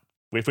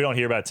we don't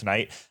hear about it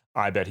tonight,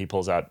 I bet he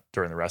pulls out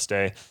during the rest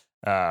day.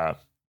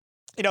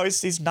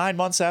 He's 9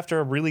 months after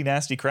a really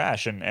nasty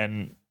crash,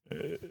 and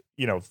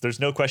there's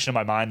no question in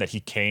my mind that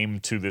he came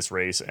to this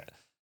race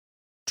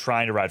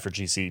trying to ride for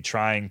GC,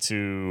 trying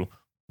to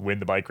win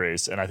the bike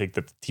race. And I think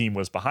the team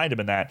was behind him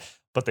in that,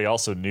 but they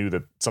also knew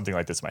that something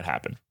like this might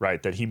happen,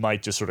 right? That he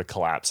might just sort of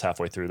collapse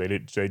halfway through.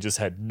 They just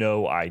had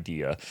no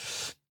idea.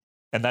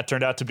 And that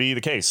turned out to be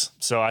the case.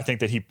 So I think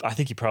that he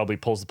probably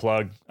pulls the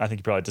plug. I think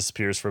he probably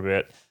disappears for a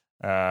bit,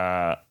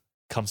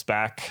 comes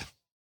back,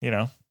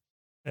 at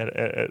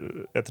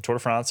the Tour de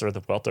France or the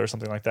Vuelta or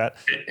something like that.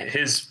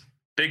 His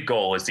big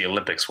goal is the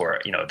Olympics, where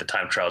the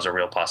time trial is a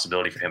real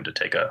possibility for him to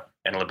take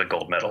an Olympic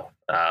gold medal.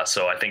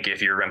 So I think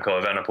if you're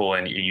Remco Evenepoel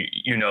and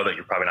you know that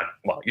you're probably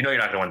not, you're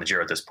not going to win the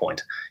Giro at this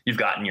point. You've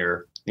gotten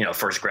your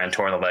first Grand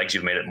Tour in the legs.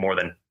 You've made it more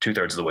than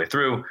 2/3 of the way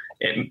through.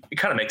 It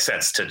kind of makes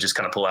sense to just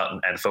kind of pull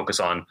out and focus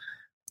on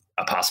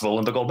a possible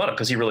Olympic gold medal,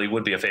 because he really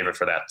would be a favorite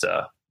for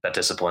that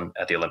discipline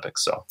at the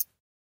Olympics. So.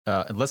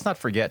 Let's not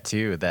forget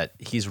too that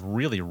he's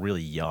really,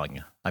 really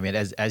young. I mean,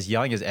 as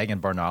young as Egan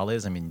Bernal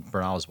is. I mean,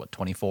 Bernal is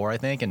 24, I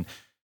think, and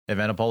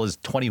Evenepoel is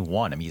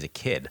 21. I mean, he's a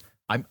kid.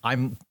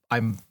 I'm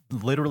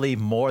literally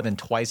more than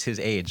twice his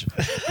age.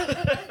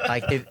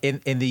 Like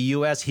in the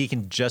U.S., he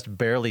can just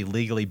barely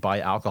legally buy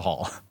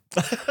alcohol.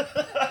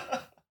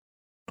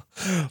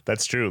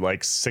 That's true.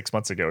 Like 6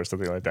 months ago or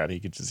something like that, he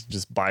could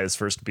just buy his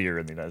first beer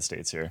in the United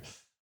States here.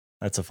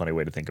 That's a funny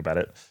way to think about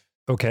it.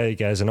 Okay,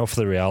 guys, enough of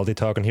the reality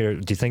talking here.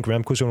 Do you think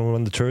Remco's going to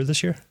win the Tour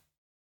this year?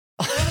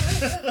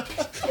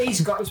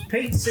 He's got his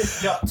pizza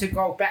shop to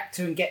go back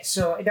to and get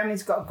sorted, and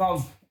he's got to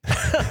go.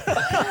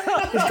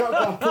 He's got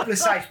to go and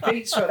publicise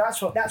pizza.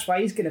 That's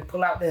why he's going to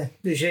pull out the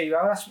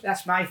Giro.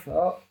 That's my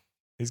thought.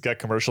 He's got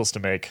commercials to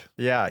make.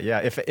 Yeah.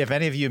 If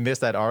any of you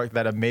missed that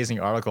amazing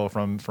article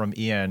from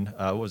Ian,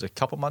 what was it, a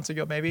couple months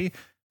ago maybe?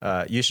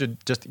 You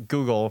should just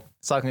Google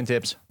cycling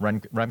tips,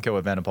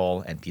 Remco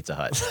Evenepoel, and Pizza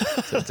Hut.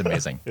 So it's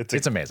amazing.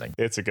 It's amazing.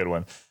 It's a good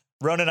one.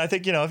 Ronan, I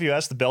think, if you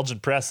ask the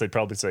Belgian press, they'd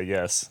probably say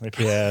yes.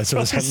 Yeah,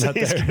 so it's not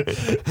there.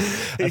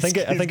 I think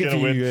if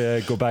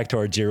you go back to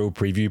our Giro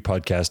preview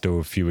podcast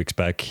a few weeks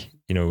back,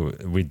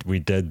 we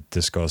did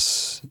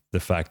discuss the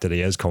fact that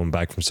he is coming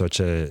back from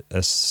such a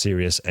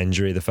serious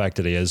injury, the fact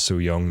that he is so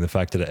young, the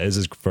fact that it is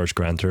his first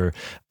Grand Tour,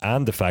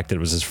 and the fact that it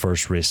was his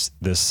first race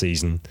this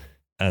season.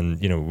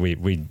 And,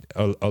 we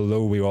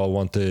although we all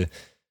want to,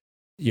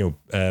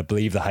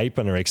 believe the hype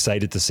and are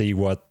excited to see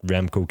what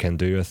Remco can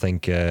do, I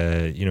think,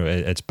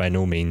 it's by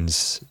no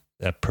means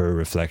a poor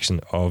reflection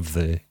of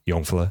the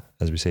young fella,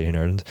 as we say in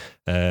Ireland.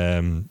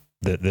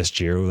 This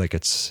Giro, like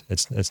it's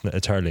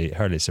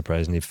hardly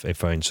surprising he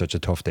found such a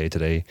tough day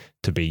today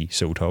to be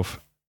so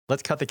tough.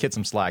 Let's cut the kid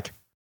some slack.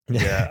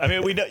 Yeah, I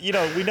mean, we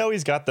know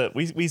he's got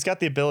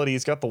the ability,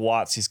 he's got the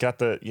watts, he's got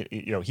the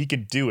he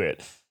can do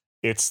it.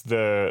 It's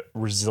the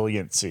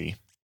resiliency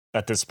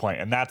at this point,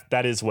 and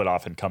that is what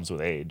often comes with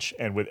age,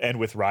 and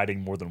with riding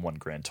more than one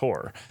Grand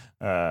Tour,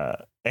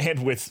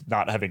 and with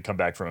not having come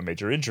back from a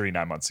major injury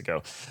 9 months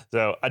ago.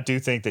 So I do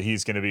think that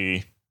he's going to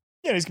be,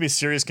 he's going to be a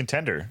serious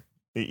contender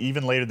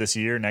even later this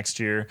year, next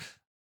year.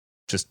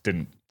 Just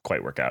didn't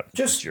quite work out.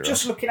 Just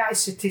looking at his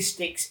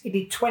statistics, he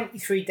did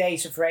 23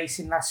 days of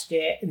racing last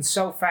year, and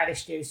so far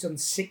this year he's done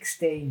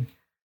 16.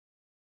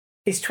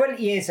 He's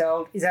 20 years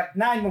old. He's had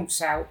 9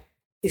 months out.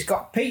 He's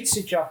got a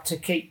pizza job to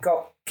keep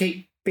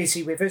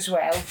busy with as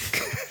well.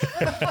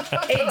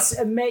 It's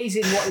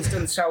amazing what he's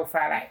done so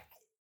far. Like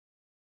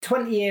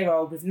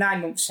 20-year-old with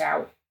 9 months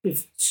out,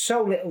 with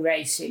so little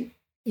racing,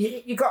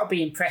 you got to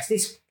be impressed.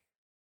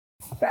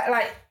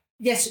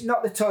 Yes,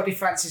 not the Tour de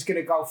France is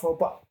going to go for,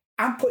 but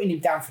I'm putting him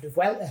down for the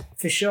Vuelta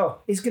for sure.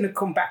 He's going to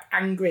come back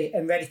angry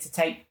and ready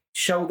to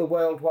show the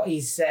world what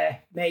he's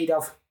made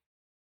of.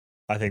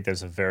 I think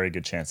there's a very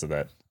good chance of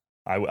that.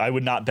 I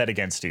would not bet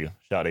against you,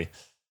 Shadi.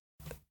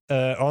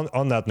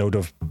 On that note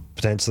of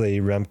potentially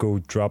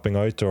Remco dropping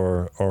out,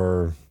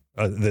 or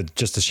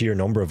just the sheer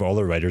number of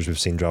other riders we've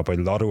seen drop out.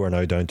 Lotto are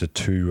now down to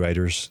 2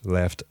 riders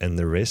left in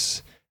the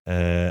race,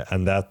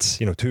 and that's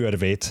 2 out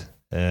of 8.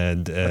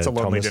 And that's a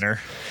lonely dinner.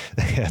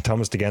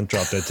 Thomas de Gendt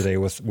dropped out today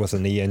with a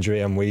knee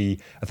injury, and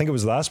I think it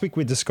was last week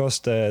we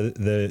discussed the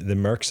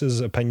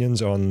Merckx's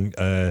opinions on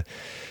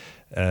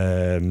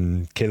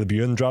Caleb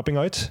Ewan dropping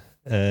out,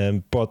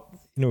 but.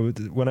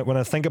 When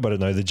I think about it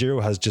now, the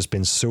Giro has just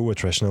been so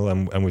attritional,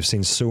 and we've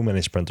seen so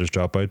many sprinters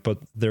drop out, but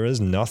there is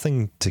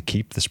nothing to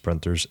keep the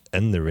sprinters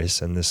in the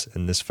race in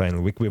this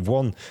final week. We've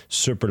one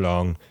super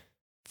long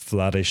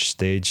flattish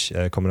stage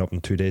coming up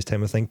in 2 days'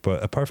 time, I think.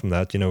 But apart from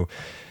that,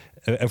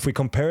 if we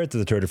compare it to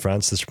the Tour de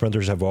France, the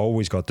sprinters have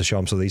always got the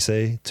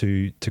Champs-Élysées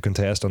to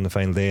contest on the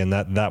final day, and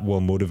that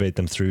will motivate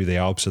them through the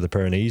Alps or the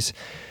Pyrenees.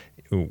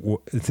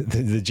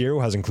 The Giro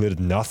has included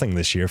nothing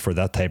this year for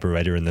that type of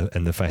rider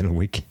in the final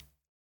week.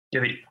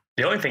 Yeah,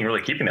 the only thing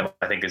really keeping them,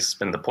 I think, has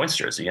been the points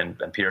jersey, and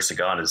Peter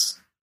Sagan is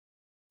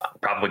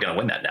probably going to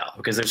win that now,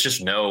 because there's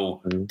just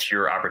no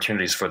pure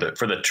opportunities for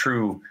the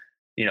true,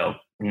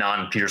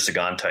 non-Peter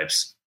Sagan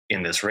types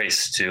in this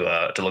race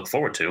to look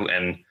forward to.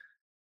 And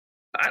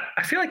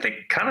I feel like they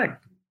kind of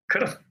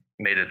could have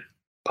made it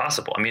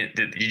possible. I mean,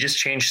 you just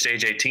change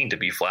stage 18 to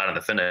be flat on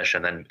the finish,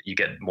 and then you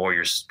get more of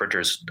your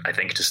sprinters, I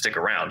think, to stick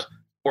around,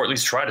 or at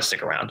least try to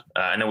stick around.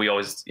 I know we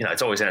always,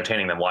 it's always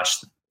entertaining them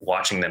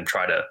watching them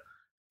try to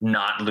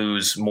not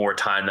lose more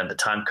time than the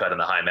time cut in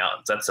the high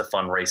mountains. That's a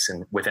fun race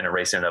within a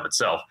race in and of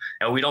itself.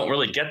 And we don't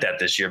really get that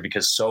this year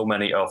because so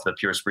many of the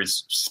pure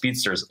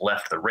speedsters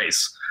left the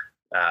race.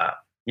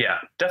 Yeah,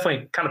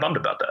 definitely kind of bummed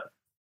about that.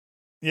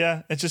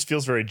 Yeah, it just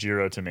feels very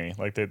Giro to me.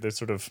 Like they're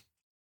sort of,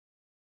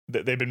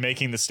 they've been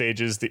making the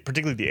stages,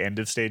 particularly the end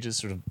of stages,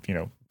 sort of,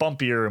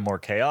 bumpier and more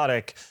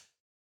chaotic.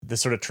 The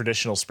sort of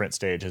traditional sprint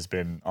stage has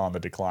been on the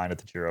decline at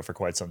the Giro for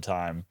quite some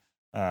time.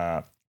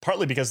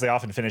 Partly because they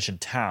often finish in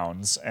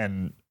towns,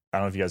 and I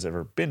don't know if you guys have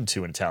ever been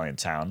to an Italian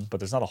town, but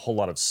there's not a whole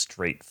lot of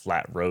straight,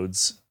 flat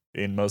roads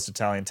in most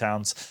Italian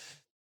towns.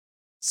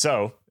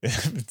 So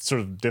it's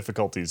sort of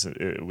difficulties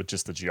with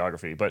just the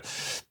geography, but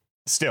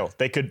still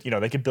they could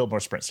build more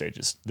sprint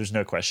stages. There's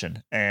no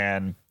question.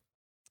 And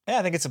yeah,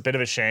 I think it's a bit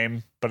of a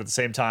shame, but at the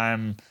same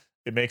time,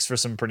 it makes for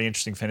some pretty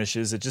interesting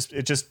finishes. It just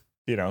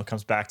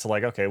comes back to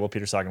like, okay, well,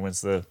 Peter Sagan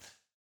wins the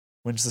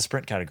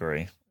sprint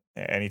category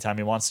anytime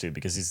he wants to,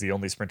 because he's the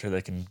only sprinter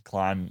that can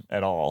climb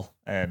at all,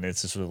 and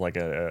it's just sort of like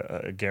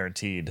a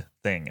guaranteed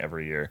thing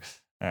every year,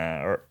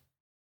 or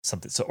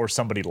something. So, or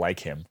somebody like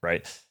him,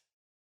 right?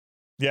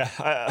 Yeah,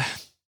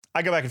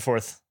 I go back and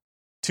forth.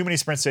 Too many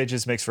sprint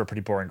stages makes for a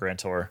pretty boring Grand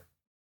Tour,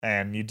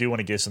 and you do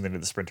want to give something to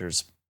the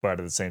sprinters, but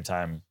at the same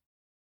time,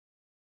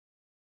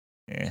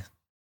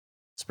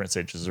 sprint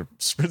stages are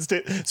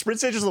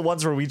the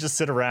ones where we just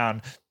sit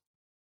around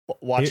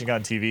watching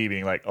on TV,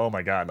 being like, "Oh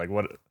my god, like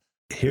what?"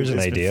 Here's an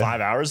idea. 5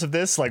 hours of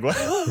this? Like, what?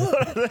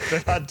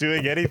 They're not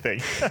doing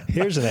anything.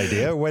 Here's an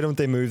idea. Why don't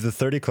they move the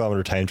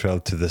 30-kilometer time trial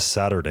to the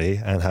Saturday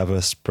and have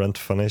a sprint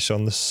finish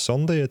on the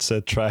Sunday? It's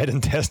a tried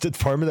and tested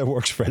formula that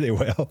works really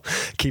well.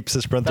 Keeps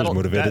the sprinters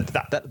motivated.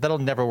 That'll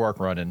never work,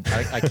 Ronan.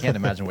 I can't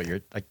imagine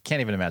I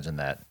can't even imagine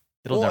that.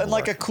 It'll never and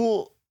like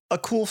work. a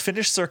cool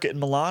finish circuit in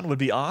Milan would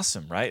be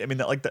awesome, right? I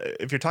mean,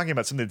 if you're talking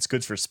about something that's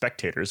good for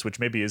spectators, which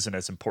maybe isn't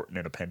as important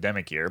in a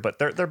pandemic year, but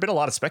there have been a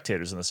lot of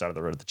spectators on the side of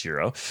the road at the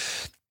Giro.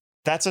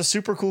 That's a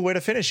super cool way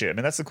to finish it. I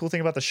mean, that's the cool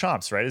thing about the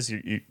Champs, right? Is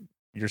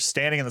you're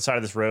standing on the side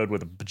of this road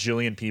with a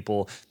bajillion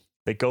people.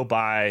 They go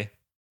by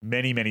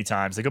many, many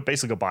times. They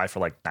basically go by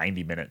for like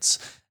 90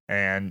 minutes.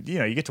 And,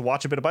 you get to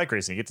watch a bit of bike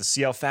racing. You get to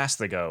see how fast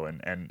they go.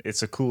 And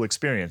it's a cool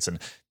experience.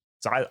 And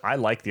so I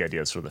like the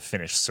idea of sort of the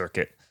finish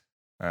circuit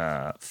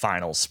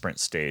final sprint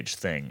stage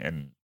thing.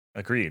 And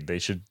agreed, they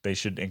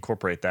should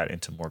incorporate that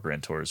into more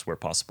Grand Tours where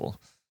possible.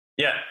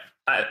 Yeah.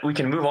 We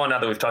can move on now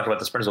that we've talked about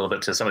the sprinters a little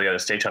bit to some of the other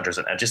stage hunters,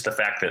 and just the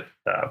fact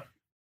that,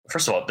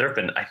 first of all, there have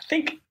been, I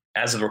think,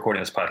 as of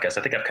recording this podcast,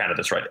 I think I've counted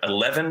this right,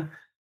 11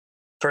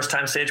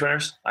 first-time stage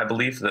winners. I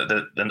believe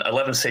the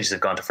 11 stages have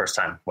gone to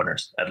first-time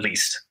winners, at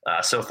least,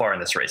 so far in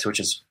this race, which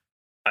is,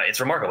 it's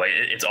remarkable.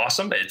 It's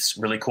awesome. It's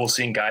really cool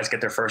seeing guys get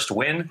their first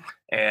win,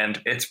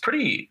 and it's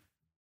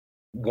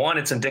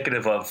it's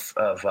indicative of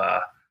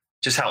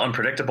just how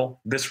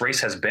unpredictable this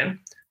race has been.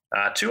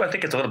 Two, I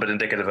think it's a little bit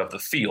indicative of the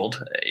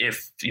field.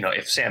 If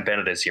Sam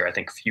Bennett is here, I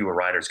think fewer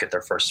riders get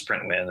their first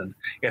sprint win. And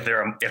if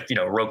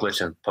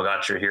Roglic and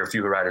Pogacar are here,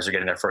 fewer riders are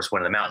getting their first win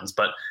in the mountains.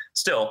 But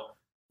still,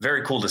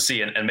 very cool to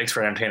see, and makes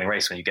for an entertaining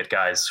race when you get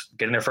guys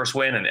getting their first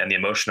win and the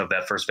emotion of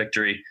that first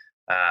victory.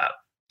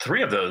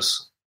 3 of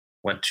those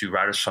went to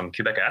riders from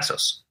Quebec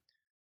Assos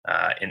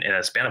in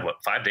a span of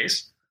 5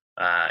 days.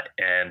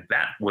 And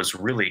that was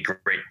really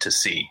great to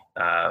see.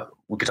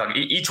 We could talk.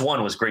 Each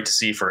one was great to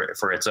see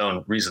for its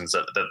own reasons.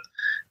 That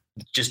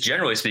just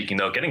generally speaking,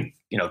 though, getting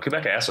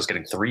Quebec Assos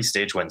getting 3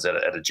 stage wins at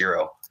a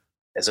Giro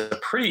is a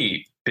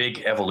pretty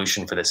big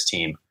evolution for this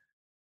team,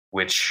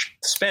 which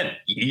spent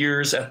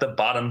years at the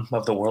bottom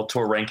of the World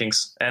Tour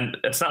rankings. And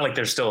it's not like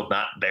they're still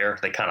not there;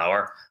 they kind of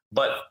are.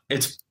 But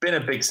it's been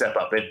a big step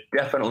up. It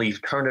definitely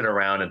turned it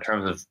around in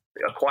terms of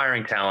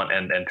acquiring talent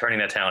and turning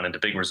that talent into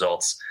big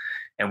results.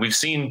 And we've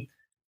seen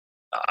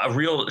a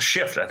real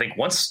shift. I think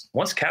once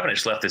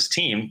Cavendish left this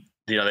team,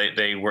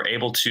 they were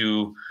able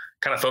to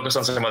kind of focus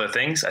on some other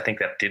things. I think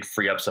that did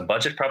free up some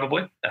budget.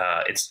 Probably,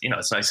 it's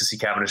nice to see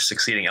Cavendish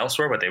succeeding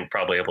elsewhere, but they were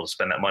probably able to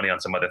spend that money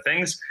on some other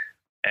things.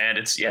 And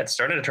it's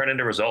starting to turn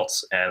into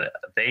results, and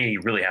they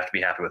really have to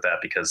be happy with that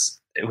because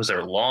it was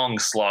a long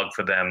slog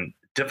for them.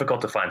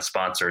 Difficult to find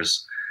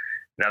sponsors.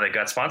 Now they've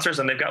got sponsors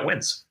and they've got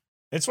wins.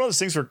 It's one of those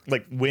things where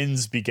like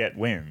wins beget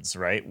wins,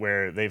 right?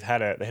 Where they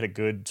had a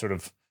good sort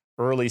of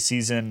early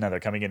season. Now they're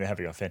coming in and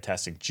having a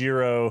fantastic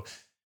Giro.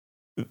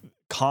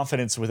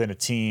 Confidence within a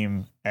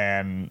team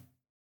and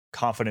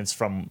confidence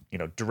from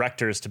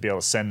directors to be able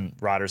to send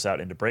riders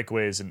out into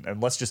breakaways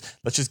and let's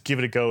just give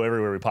it a go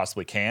everywhere we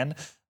possibly can.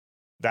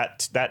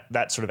 That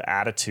sort of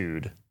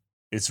attitude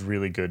is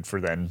really good for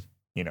then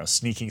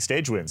sneaking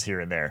stage wins here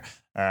and there,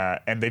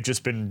 and they've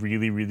just been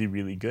really, really,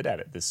 really good at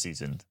it this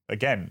season.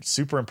 Again,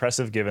 super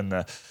impressive given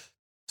the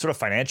sort of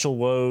financial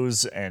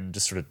woes and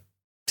just sort of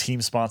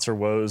team sponsor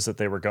woes that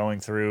they were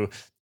going through.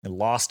 They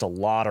lost a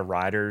lot of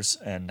riders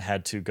and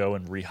had to go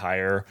and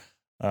rehire,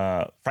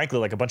 frankly,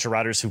 like a bunch of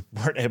riders who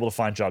weren't able to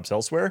find jobs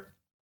elsewhere,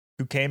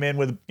 who came in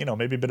with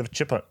maybe a bit of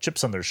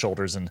chips on their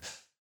shoulders and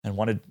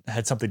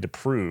had something to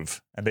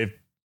prove, and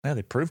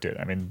they proved it.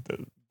 I mean,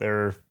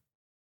 they're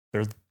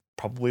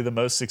probably the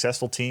most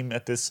successful team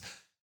at this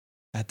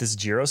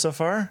Giro so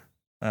far.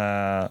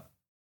 I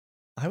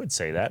would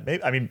say that.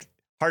 Maybe, I mean,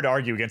 hard to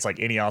argue against like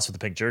Ineos with the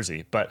pink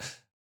jersey, but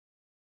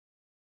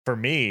for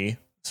me,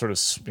 sort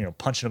of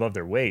punching above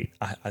their weight,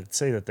 I'd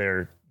say that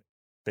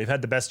they've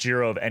had the best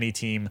Giro of any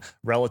team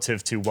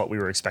relative to what we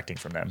were expecting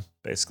from them,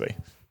 basically.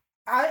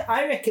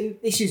 I reckon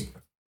this is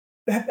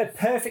a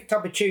perfect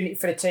opportunity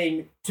for the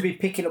team to be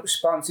picking up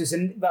sponsors,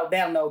 and well,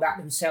 they'll know that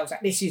themselves.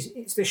 Like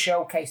it's the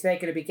showcase. They're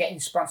going to be getting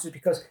sponsors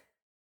because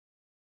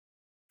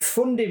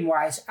funding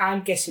wise,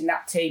 I'm guessing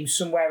that team's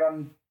somewhere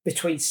on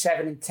between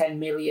 7 and 10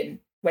 million.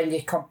 When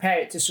you compare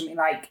it to something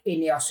like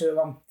Ineos, who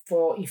are on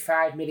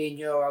 45 million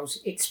euros,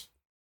 it's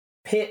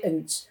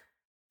pittance.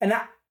 And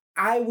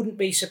I wouldn't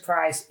be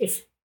surprised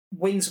if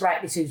wins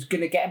like this is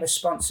going to get them a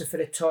sponsor for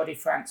the Tour de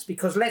France,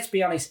 because let's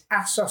be honest,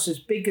 Assos, as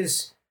big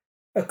as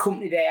a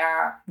company they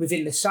are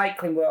within the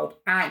cycling world,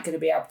 aren't going to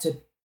be able to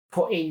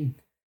put in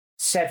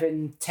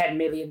 7-10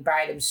 million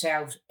by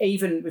themselves,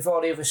 even with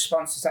all the other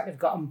sponsors that they've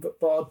got on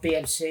board,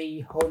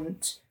 BMC,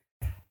 Hunt.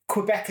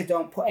 Quebecer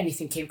don't put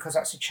anything in because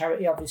that's a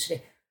charity,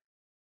 obviously.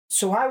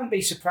 So I wouldn't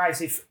be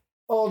surprised if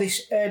all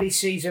this early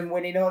season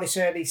winning, all this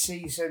early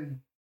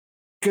season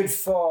good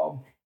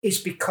form is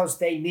because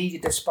they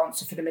needed a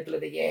sponsor for the middle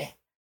of the year.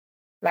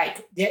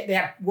 Like, they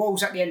had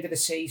woes at the end of the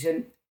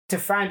season. To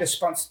find a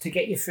sponsor to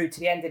get you through to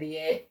the end of the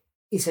year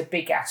is a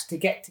big ask. To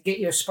get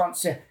you a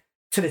sponsor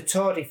to the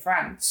Tour de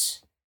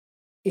France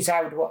is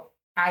I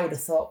would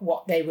have thought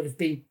what they would have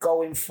been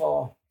going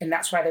for. And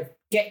that's why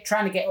they're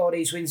trying to get all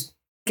these wins,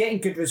 getting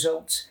good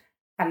results,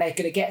 and they're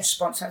going to get a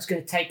sponsor that's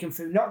going to take them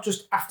through, not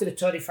just after the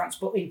Tour de France,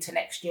 but into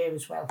next year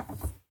as well.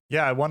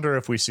 Yeah, I wonder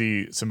if we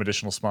see some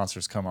additional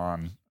sponsors come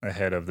on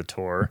ahead of the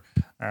Tour.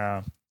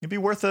 It'd be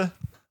worth a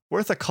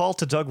call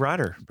to Doug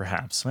Ryder,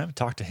 perhaps. We haven't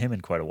talked to him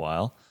in quite a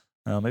while.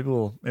 Maybe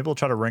we'll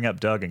try to ring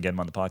up Doug and get him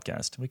on the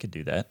podcast. We could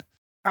do that.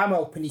 I'm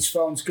hoping his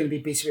phone's going to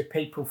be busy with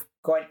people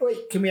going,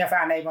 "Wait, can we have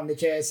our name on the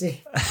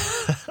jersey?"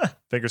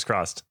 Fingers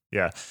crossed.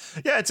 Yeah.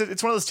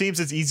 It's one of those teams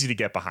that's easy to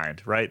get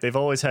behind, right? They've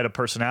always had a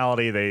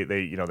personality.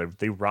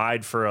 They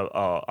ride for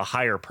a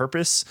higher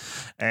purpose,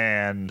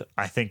 and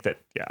I think that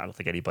I don't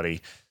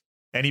think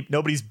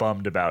nobody's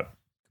bummed about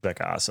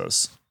Quebecer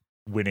Assos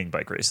winning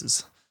bike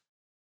races.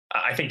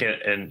 I think,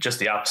 and just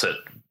the opposite,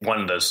 one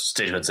of those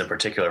stage wins in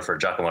particular for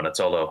Giacomo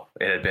Nizzolo,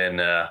 it had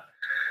been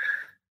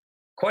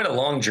quite a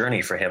long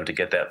journey for him to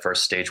get that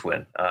first stage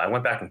win. I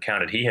went back and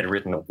counted. He had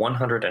ridden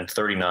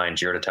 139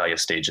 Giro d'Italia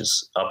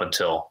stages up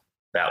until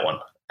that one.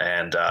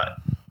 And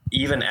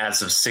even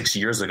as of 6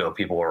 years ago,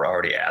 people were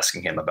already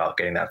asking him about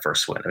getting that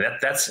first win. And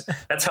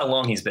that's how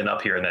long he's been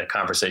up here in that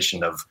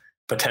conversation of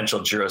potential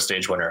Giro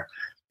stage winner.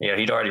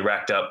 He'd already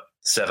racked up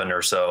 8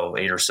 or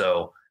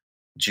so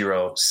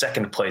Giro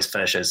second place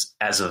finishes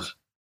as of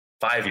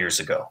 5 years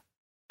ago.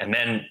 And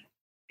then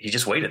he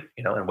just waited,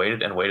 and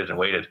waited and waited and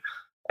waited.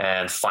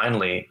 And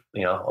finally,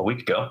 a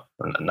week ago,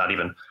 not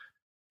even,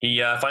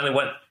 he finally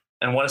went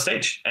and won a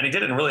stage. And he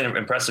did it in really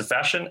impressive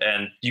fashion.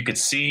 And you could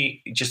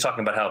see, just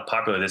talking about how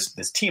popular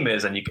this team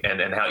is and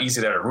how easy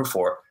they are to root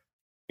for,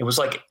 it was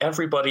like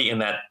everybody in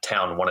that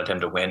town wanted him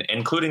to win,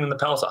 including in the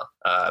peloton.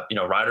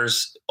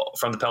 Riders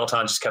from the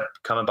peloton just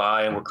kept coming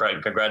by and were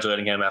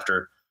congratulating him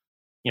after,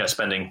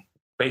 spending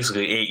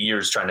basically 8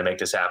 years trying to make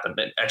this happen.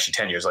 Actually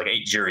 10 years, like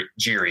 8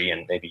 Giri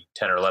and maybe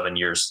 10 or 11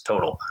 years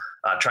total,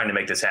 trying to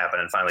make this happen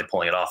and finally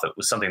pulling it off. It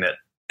was something that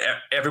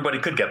everybody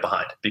could get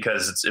behind,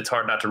 because it's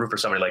hard not to root for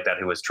somebody like that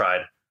who has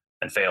tried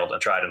and failed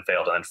and tried and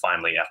failed. And then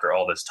finally, after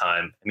all this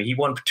time, he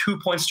won 2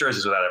 points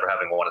jerseys without ever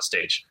having won a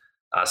stage.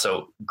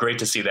 So great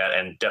to see that,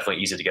 and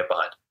definitely easy to get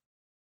behind.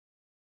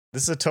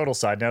 This is a total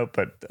side note,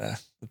 but the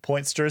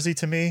points jersey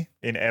to me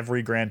in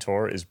every Grand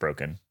Tour is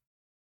broken.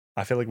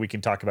 I feel like we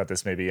can talk about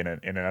this maybe in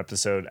an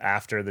episode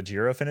after the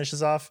Giro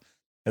finishes off,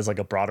 as like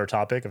a broader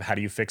topic of how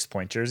do you fix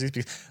point jerseys,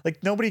 because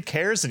like nobody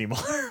cares anymore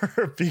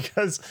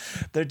because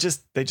they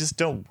just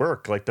don't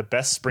work. Like the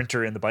best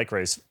sprinter in the bike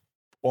race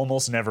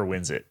almost never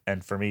wins it,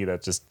 and for me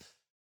that just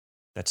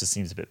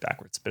seems a bit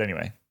backwards. But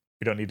anyway,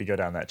 we don't need to go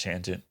down that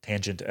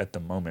tangent at the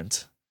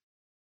moment.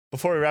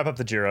 Before we wrap up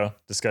the Giro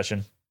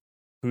discussion,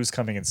 who's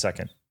coming in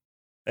second?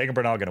 Egan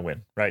Bernal going to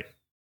win, right?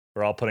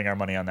 We're all putting our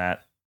money on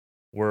that.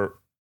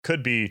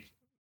 Could be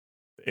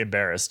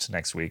embarrassed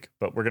next week,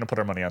 but we're going to put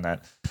our money on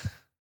that.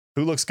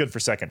 Who looks good for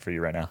second for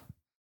you right now?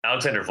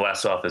 Alexander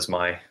Vlasov is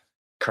my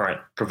current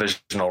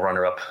provisional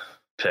runner-up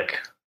pick.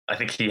 I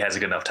think he has a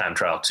good enough time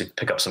trial to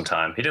pick up some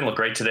time. He didn't look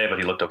great today, but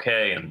he looked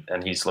okay,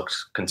 and he's looked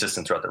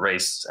consistent throughout the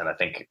race. And I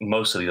think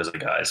most of these other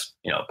guys,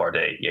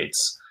 Bardet,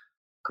 Yates,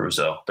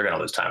 Caruso, they're going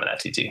to lose time in that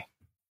TT.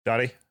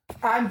 Dottie?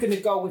 I'm going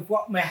to go with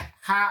what my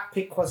heart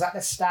pick was at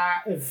the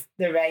start of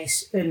the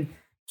race, and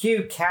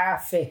Hugh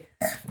Carthy.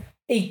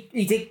 He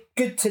did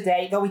good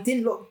today, though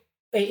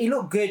he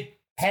looked good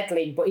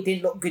pedaling, but he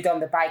didn't look good on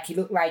the bike. He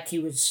looked like he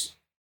was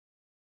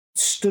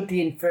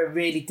studying for a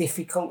really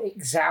difficult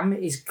exam.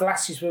 His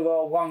glasses were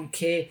all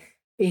wonky.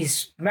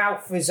 His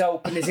mouth was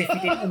open as if he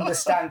didn't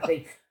understand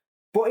things.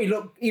 But he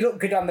looked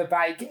good on the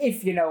bike,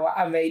 if you know what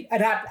I mean.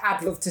 And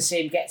I'd love to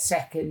see him get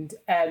second.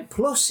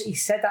 Plus, he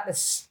said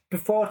that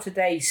before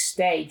today's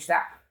stage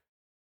that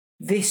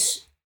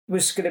this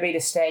was going to be the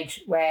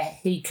stage where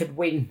he could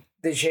win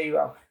the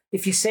Giro.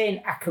 If you're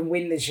saying I can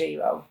win the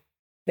Giro,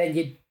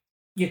 then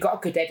you got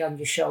a good head on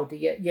your shoulder.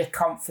 You're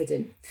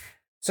confident.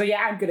 So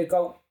yeah, I'm going to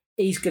go.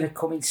 He's going to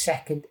come in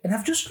second. And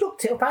I've just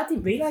looked it up. I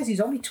didn't realise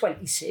he's only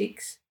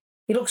 26.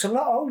 He looks a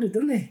lot older,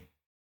 doesn't he?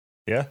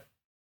 Yeah.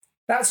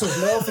 That's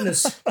us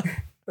Northerners.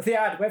 The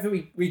hard weather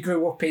we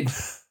grew up in.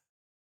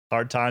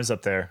 Hard times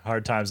up there.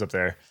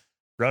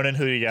 Ronan,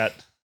 who do you got?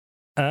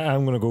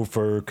 I'm going to go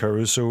for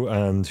Caruso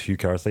and Hugh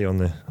Carthy on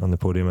the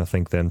podium. I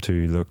think them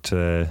two looked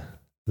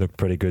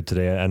pretty good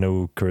today. I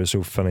know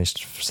Caruso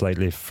finished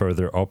slightly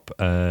further up,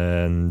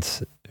 but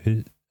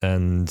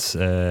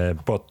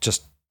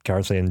just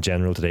Carthy in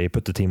general today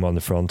put the team on the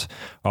front,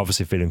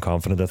 obviously feeling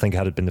confident. I think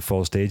had it been the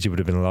full stage, he would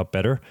have been a lot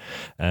better.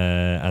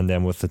 And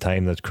then with the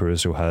time that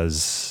Caruso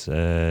has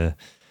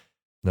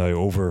now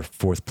over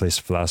fourth place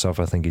Vlasov,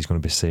 I think he's going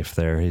to be safe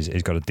there.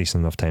 He's got a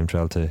decent enough time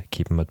trial to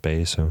keep him at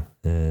bay. So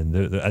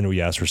I know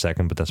you asked for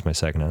second, but that's my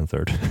second and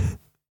third.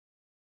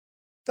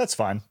 That's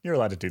fine. You're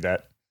allowed to do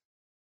that.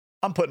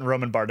 I'm putting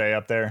Romain Bardet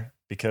up there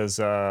because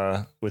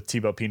with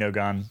Thibaut Pinot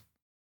gone,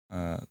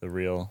 the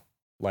real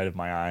light of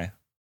my eye,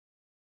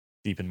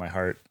 deep in my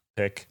heart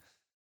pick.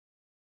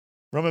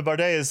 Romain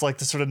Bardet is like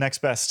the sort of next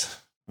best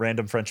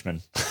random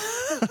Frenchman.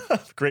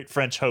 Great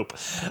French hope.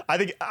 I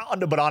think,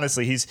 but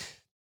honestly,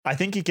 I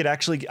think he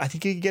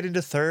could get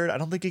into third. I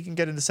don't think he can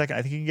get into second.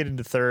 I think he can get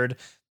into third.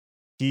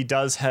 He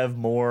does have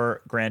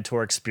more Grand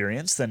Tour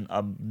experience than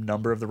a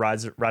number of the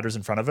riders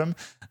in front of him.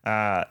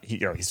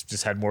 He's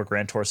just had more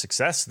Grand Tour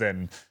success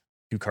than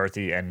Hugh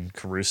Carthy and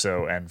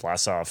Caruso and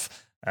Vlasov.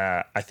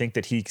 I think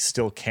that he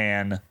still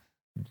can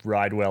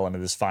ride well into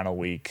this final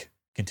week,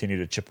 continue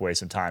to chip away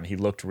some time. He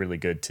looked really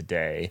good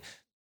today,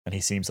 and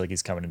he seems like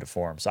he's coming into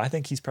form. So I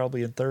think he's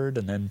probably in third,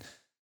 and then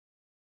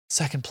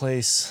second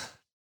place,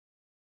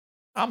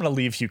 I'm going to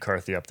leave Hugh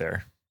Carthy up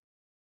there.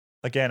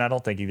 Again, I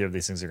don't think either of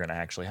these things are going to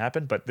actually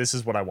happen, but this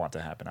is what I want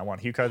to happen. I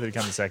want Hugh Carthy to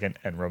come in second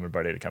and Romain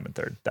Bardet to come in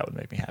third. That would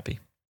make me happy.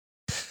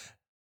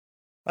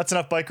 That's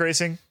enough bike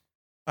racing.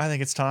 I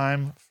think it's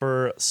time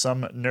for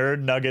some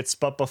nerd nuggets.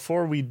 But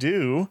before we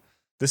do,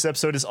 this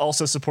episode is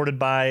also supported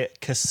by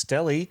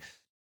Castelli.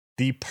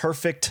 The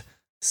perfect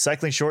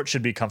cycling short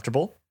should be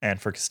comfortable. And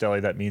for Castelli,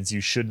 that means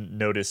you shouldn't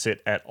notice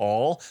it at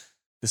all.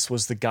 This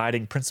was the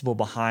guiding principle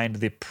behind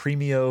the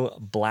Premio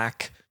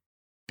Black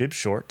bib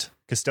short.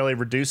 Castelli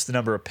reduced the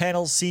number of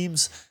panels,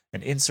 seams,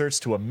 and inserts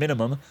to a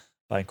minimum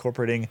by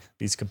incorporating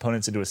these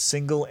components into a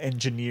single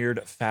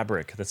engineered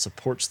fabric that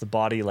supports the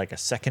body like a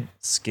second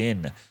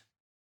skin.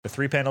 The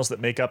 3 panels that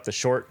make up the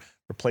short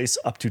replace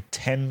up to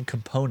 10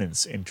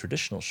 components in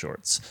traditional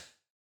shorts.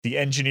 The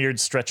engineered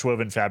stretch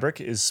woven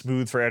fabric is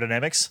smooth for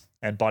aerodynamics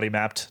and body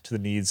mapped to the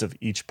needs of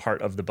each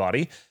part of the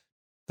body.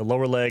 The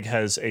lower leg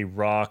has a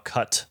raw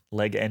cut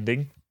leg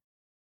ending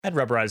and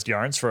rubberized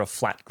yarns for a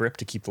flat grip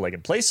to keep the leg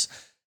in place.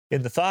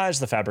 In the thighs,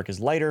 the fabric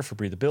is lighter for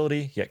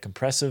breathability, yet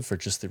compressive for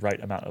just the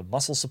right amount of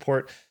muscle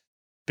support.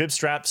 Bib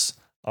straps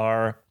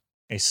are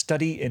a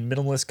study in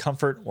minimalist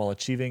comfort while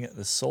achieving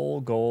the sole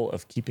goal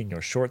of keeping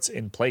your shorts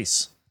in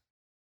place.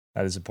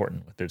 That is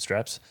important with bib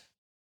straps.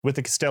 With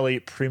the Castelli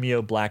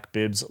Premio Black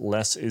bibs,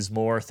 less is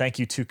more. Thank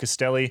you to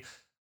Castelli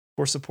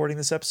for supporting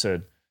this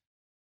episode.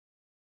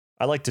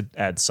 I like to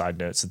add side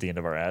notes at the end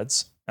of our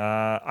ads.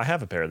 I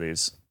have a pair of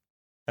these,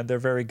 and they're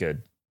very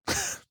good.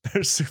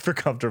 They're super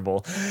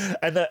comfortable.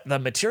 And the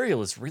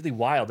material is really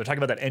wild. They're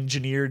talking about that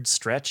engineered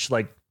stretch.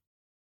 Like,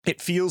 it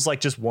feels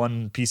like just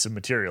one piece of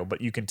material, but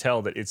you can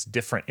tell that it's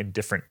different in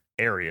different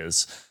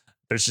areas.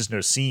 There's just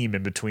no seam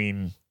in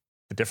between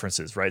the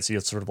differences, right? So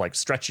it's sort of like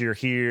stretchier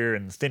here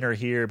and thinner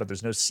here, but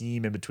there's no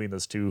seam in between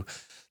those two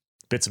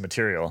bits of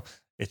material.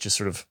 It's just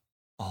sort of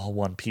all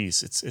one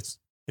piece.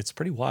 It's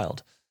pretty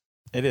wild.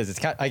 It is.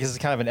 I guess it's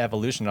kind of an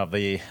evolution of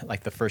the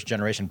first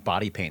generation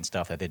body paint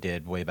stuff that they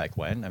did way back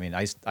when. I mean,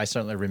 I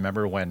certainly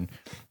remember when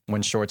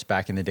shorts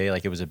back in the day,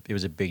 like it was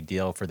a big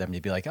deal for them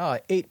to be like,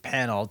 8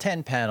 panel,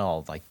 10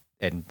 panel,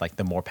 and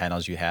the more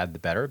panels you had, the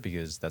better,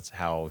 because that's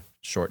how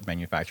short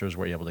manufacturers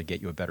were able to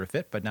get you a better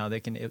fit. But now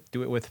they can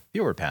do it with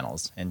fewer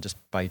panels and just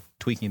by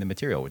tweaking the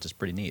material, which is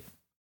pretty neat.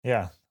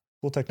 Yeah,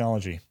 cool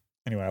technology.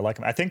 Anyway, I like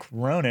them. I think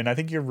Ronan,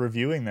 you're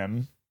reviewing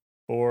them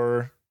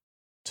for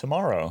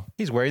tomorrow.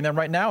 He's wearing them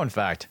right now, in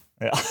fact.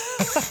 Yeah.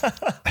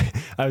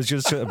 I was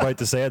just about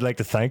to say I'd like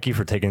to thank you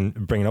for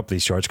bringing up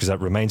these shorts, because that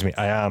reminds me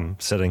I am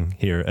sitting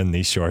here in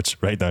these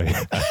shorts right now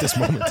at this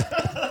moment.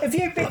 Have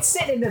you been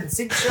sitting in them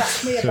since you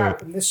asked me about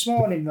them this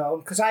morning, Ron?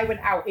 Because I went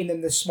out in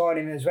them this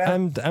morning as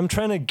well. I'm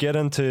trying to get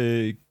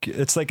into.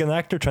 It's like an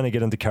actor trying to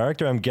get into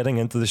character. I'm getting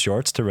into the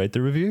shorts to write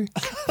the review.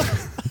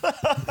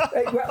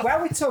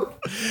 Well, we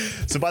talk.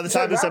 So by the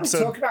time this episode,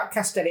 we talk about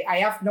Castelli, I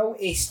have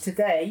noticed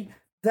today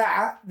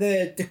that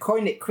the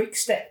Coinit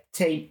Quickstep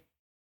team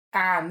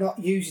are not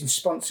using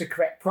sponsor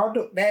correct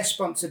product. They're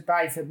sponsored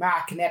by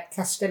Vermaak and they have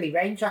Castelli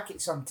rain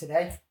jackets on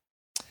today.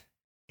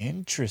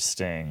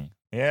 Interesting.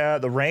 Yeah,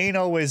 the rain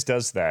always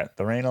does that.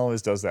 I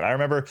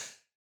remember.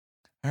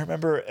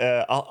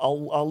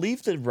 I'll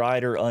leave the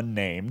rider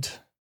unnamed,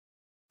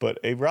 but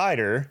a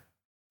rider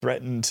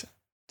threatened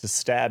to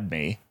stab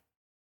me.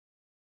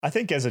 I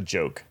think as a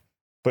joke,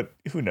 but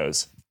who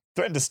knows?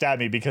 Threatened to stab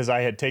me because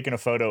I had taken a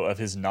photo of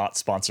his not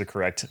sponsor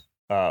correct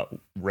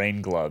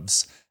rain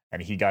gloves,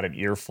 and he got an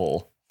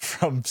earful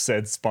from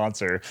said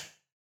sponsor.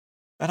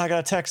 And I got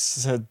a text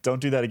that said,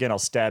 "Don't do that again. I'll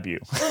stab you."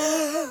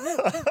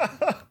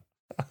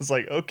 I was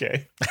like,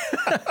 okay.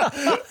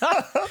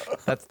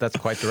 That's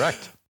quite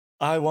direct.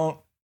 I won't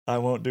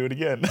do it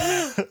again.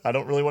 I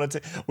don't really want to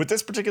take with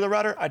this particular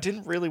rider. I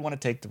didn't really want to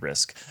take the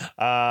risk.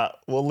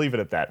 We'll leave it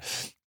at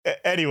that.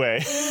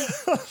 Anyway,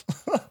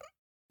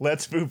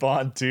 let's move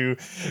on to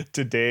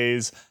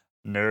today's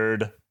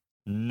nerd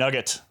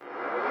nugget.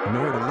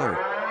 Nerd alert.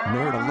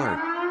 Nerd alert.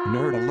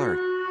 Nerd alert.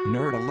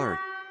 Nerd alert.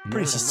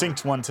 Pretty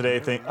succinct one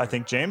today, I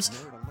think,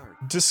 James.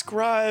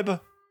 Describe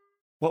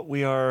what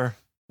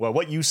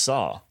you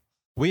saw.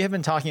 We have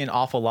been talking an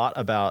awful lot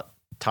about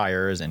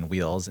tires and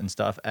wheels and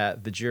stuff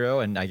at the Giro,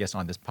 and I guess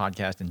on this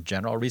podcast in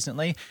general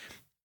recently.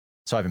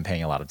 So I've been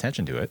paying a lot of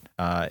attention to it,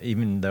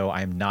 even though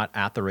I'm not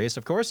at the race,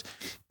 of course.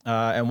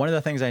 And one of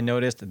the things I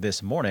noticed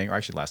this morning, or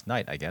actually last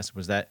night, I guess,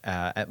 was that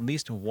at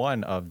least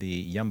one of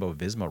the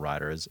Jumbo-Visma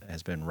riders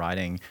has been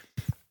riding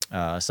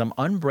some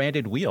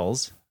unbranded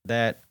wheels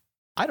that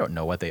I don't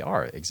know what they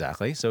are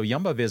exactly. So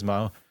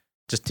Jumbo-Visma,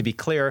 just to be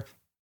clear,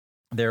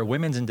 their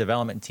women's and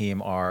development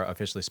team are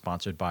officially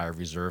sponsored by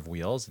Reserve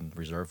Wheels, and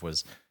Reserve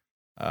was,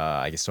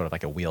 I guess, sort of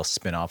like a wheel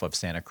spinoff of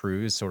Santa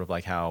Cruz, sort of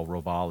like how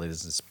Roval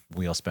is this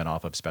wheel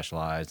spinoff of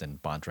Specialized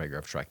and Bontrager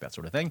of Trek, that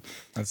sort of thing.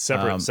 It's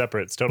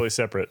separate. It's totally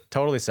separate.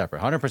 Totally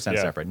separate, 100%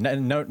 separate.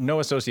 No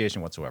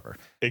association whatsoever.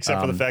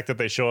 Except for the fact that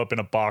they show up in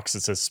a box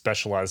that says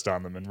Specialized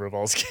on them in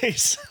Roval's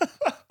case.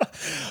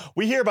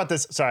 We hear about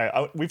this. Sorry,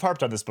 we've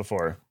harped on this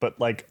before, but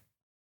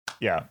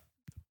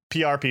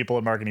PR people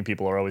and marketing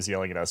people are always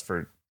yelling at us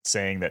for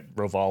saying that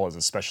Roval is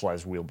a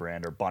Specialized wheel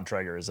brand or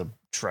Bontrager is a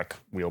Trek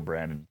wheel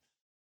brand. And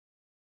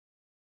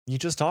you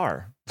just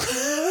are.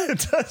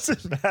 It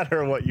doesn't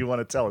matter what you want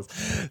to tell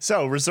us.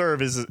 So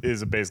Reserve is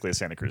basically a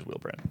Santa Cruz wheel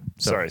brand.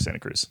 Sorry, Santa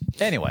Cruz.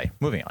 Anyway,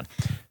 moving on.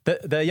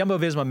 The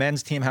Jumbo-Visma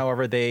men's team,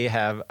 however,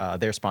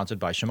 they're sponsored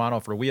by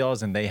Shimano for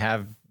wheels, and they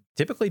have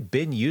typically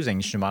been using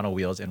Shimano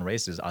wheels in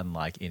races,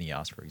 unlike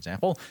Ineos, for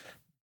example.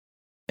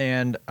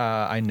 And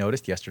I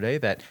noticed yesterday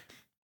that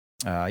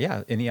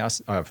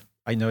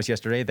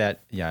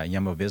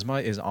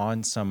Jumbo-Visma is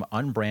on some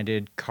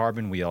unbranded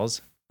carbon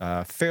wheels.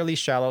 Fairly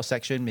shallow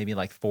section, maybe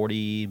like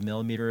 40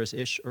 millimeters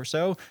ish or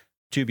so,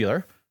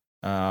 tubular,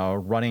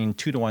 running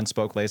 2-to-1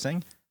 spoke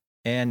lacing.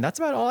 And that's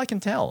about all I can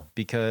tell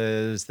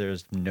because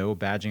there's no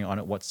badging on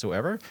it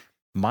whatsoever.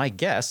 My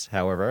guess,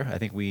 however, I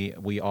think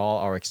we all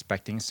are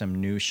expecting some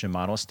new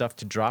Shimano stuff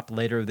to drop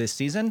later this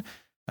season.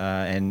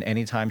 And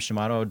anytime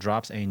Shimano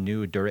drops a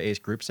new Dura Ace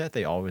group set,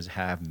 they always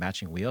have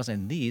matching wheels,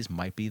 and these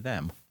might be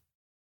them.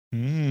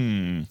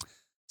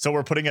 So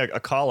we're putting a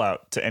call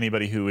out to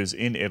anybody who is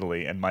in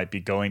Italy and might be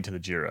going to the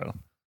Giro.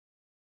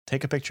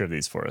 Take a picture of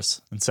these for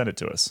us and send it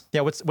to us.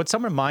 Yeah, would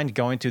someone mind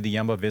going to the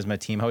Jumbo-Visma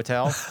team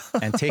hotel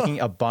and taking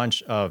a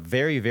bunch of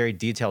very, very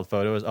detailed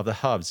photos of the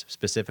hubs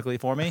specifically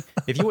for me?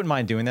 If you wouldn't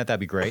mind doing that, that'd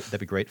be great.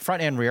 That'd be great.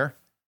 Front and rear.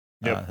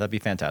 Yep. That'd be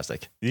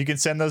fantastic. You can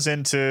send those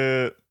in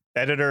to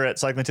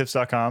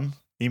editor@cyclingtips.com.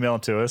 Email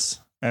them to us,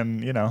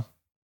 and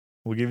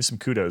we'll give you some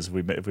kudos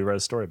if we write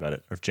a story about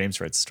it, or if James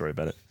writes a story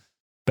about it.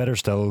 Better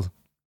still,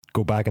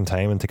 go back in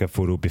time and take a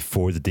photo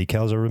before the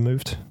decals are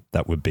removed.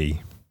 That would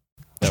be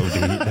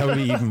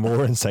even more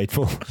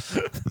insightful.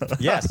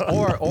 Yes,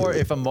 or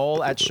if a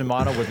mole at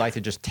Shimano would like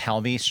to just tell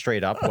me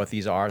straight up what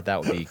these are,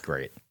 that would be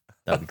great.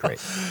 That would be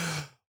great.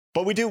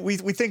 But we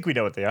think we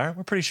know what they are.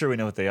 We're pretty sure we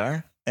know what they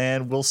are,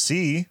 and we'll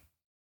see.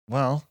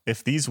 Well,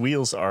 if these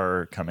wheels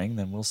are coming,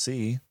 then we'll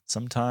see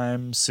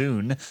sometime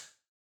soon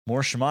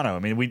more Shimano. I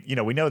mean, we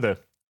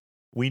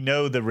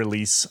know the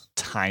release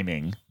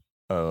timing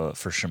for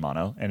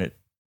Shimano, and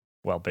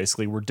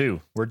basically we're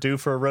due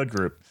for a road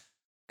group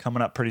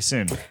coming up pretty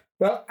soon.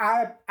 Well,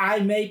 I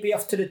may be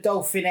off to the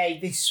Dauphiné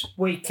this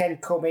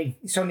weekend coming.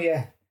 It's only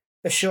a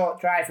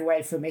short drive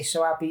away from me,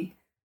 so I'll be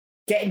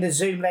getting the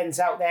zoom lens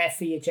out there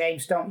for you,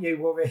 James. Don't you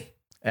worry.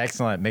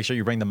 Excellent. Make sure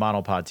you bring the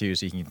monopod too,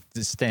 so you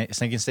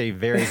can stay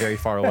very, very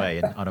far away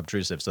and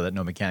unobtrusive, so that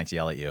no mechanics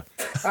yell at you.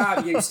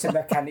 I'm used to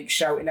mechanics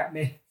shouting at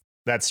me.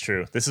 That's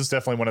true. This is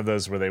definitely one of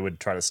those where they would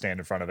try to stand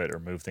in front of it or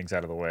move things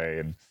out of the way,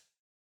 and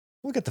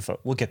we'll get the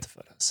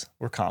photos.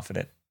 We're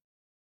confident.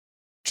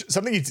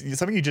 Something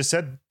you just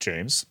said,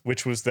 James,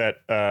 which was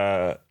that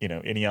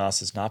Ineos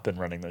has not been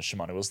running those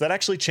Shimano wheels. That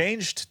actually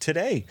changed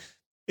today.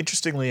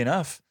 Interestingly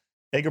enough,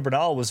 Egan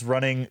Bernal was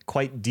running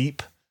quite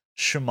deep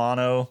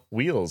Shimano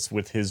wheels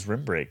with his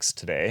rim brakes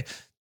today.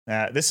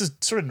 This is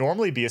sort of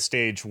normally be a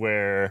stage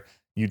where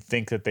you'd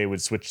think that they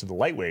would switch to the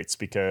lightweights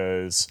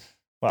because,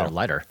 well,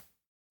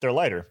 they're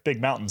lighter,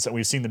 big mountains, and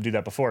we've seen them do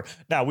that before.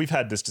 Now, we've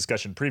had this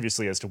discussion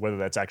previously as to whether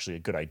that's actually a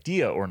good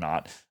idea or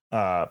not,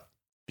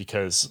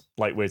 because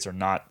lightweights are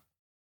not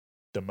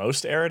the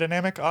most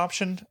aerodynamic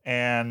option,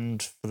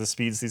 and for the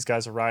speeds these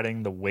guys are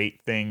riding, the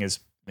weight thing is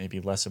maybe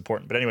less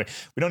important. But anyway,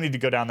 we don't need to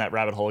go down that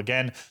rabbit hole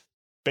again.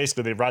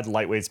 Basically, they ride the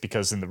lightweights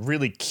because in the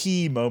really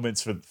key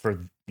moments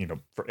for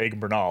Egan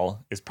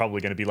Bernal is probably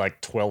going to be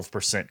like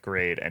 12%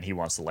 grade, and he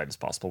wants the lightest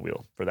possible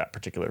wheel for that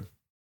particular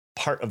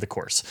part of the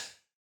course.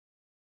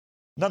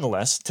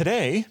 Nonetheless,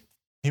 today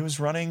he was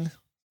running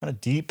kind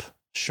of deep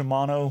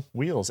Shimano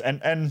wheels,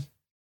 and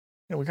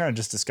we're kind of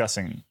just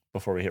discussing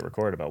before we hit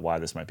record about why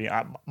this might be.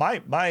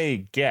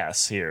 My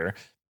guess here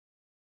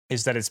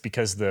is that it's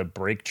because the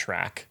brake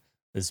track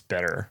is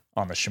better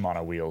on the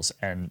Shimano wheels,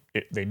 and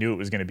they knew it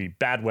was going to be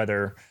bad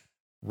weather,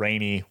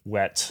 rainy,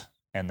 wet,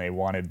 and they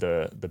wanted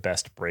the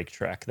best brake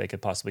track they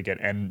could possibly get,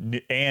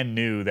 and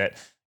knew that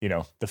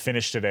the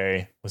finish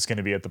today was going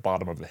to be at the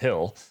bottom of the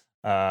hill,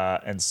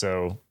 and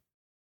so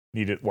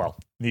needed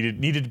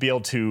to be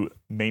able to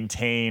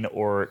maintain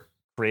or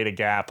create a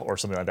gap or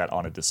something like that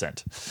on a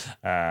descent.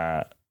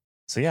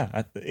 So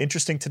yeah,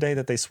 interesting today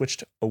that they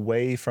switched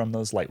away from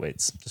those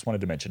lightweights. Just wanted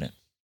to mention it.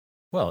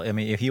 Well, I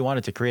mean, if he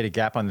wanted to create a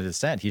gap on the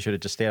descent, he should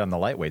have just stayed on the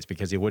lightweights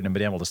because he wouldn't have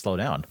been able to slow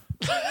down.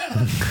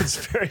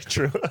 That's very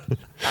true.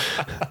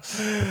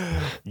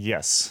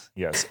 Yes.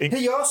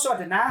 He also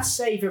had an ass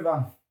saver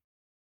on.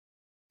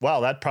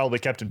 Wow, that probably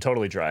kept him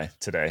totally dry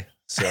today.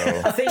 So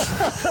I think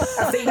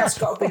that's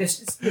got to be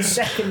the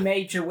second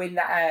major win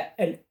that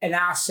an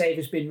arse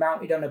saver's been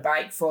mounted on a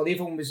bike for. The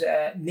other one was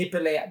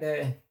Nibali at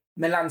the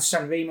Milan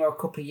San Remo a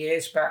couple of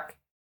years back.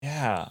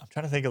 Yeah, I'm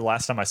trying to think of the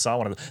last time I saw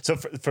one of them. So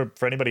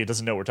for anybody who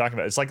doesn't know what we're talking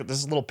about, it's like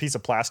this little piece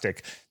of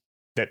plastic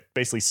that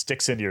basically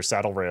sticks into your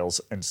saddle rails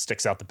and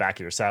sticks out the back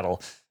of your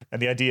saddle.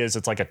 And the idea is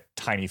it's like a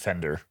tiny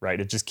fender, right?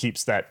 It just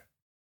keeps that,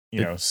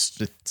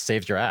 it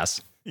saves your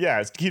ass.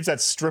 Yeah, it keeps that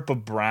strip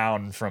of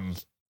brown from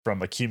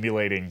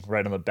accumulating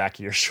right on the back of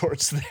your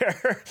shorts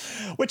there,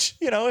 which,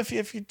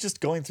 if you're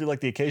just going through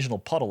like the occasional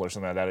puddle or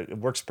something like that, it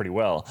works pretty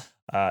well.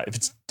 If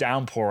it's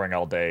downpouring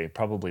all day,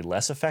 probably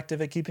less effective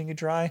at keeping you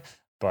dry,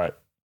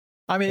 but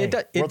I mean,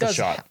 hey,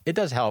 it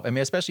does help. I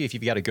mean, especially if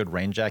you've got a good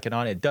rain jacket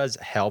on, it does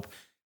help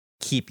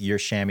keep your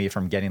chamois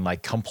from getting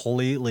like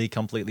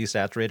completely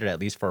saturated, at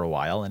least for a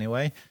while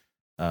anyway.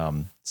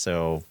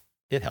 So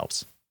it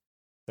helps.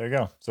 There you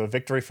go. So a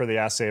victory for the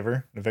ass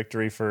saver, a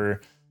victory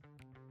for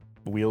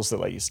wheels that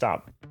let you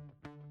stop.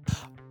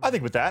 I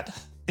think with that,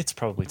 it's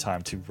probably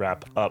time to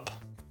wrap up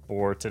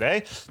for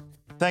today.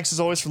 Thanks as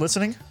always for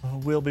listening.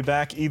 We'll be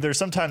back either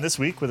sometime this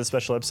week with a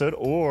special episode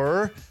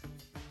or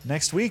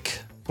next week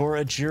for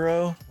a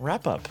Giro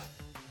wrap up.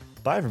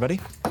 Bye, everybody.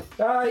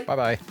 Bye.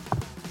 Bye-bye.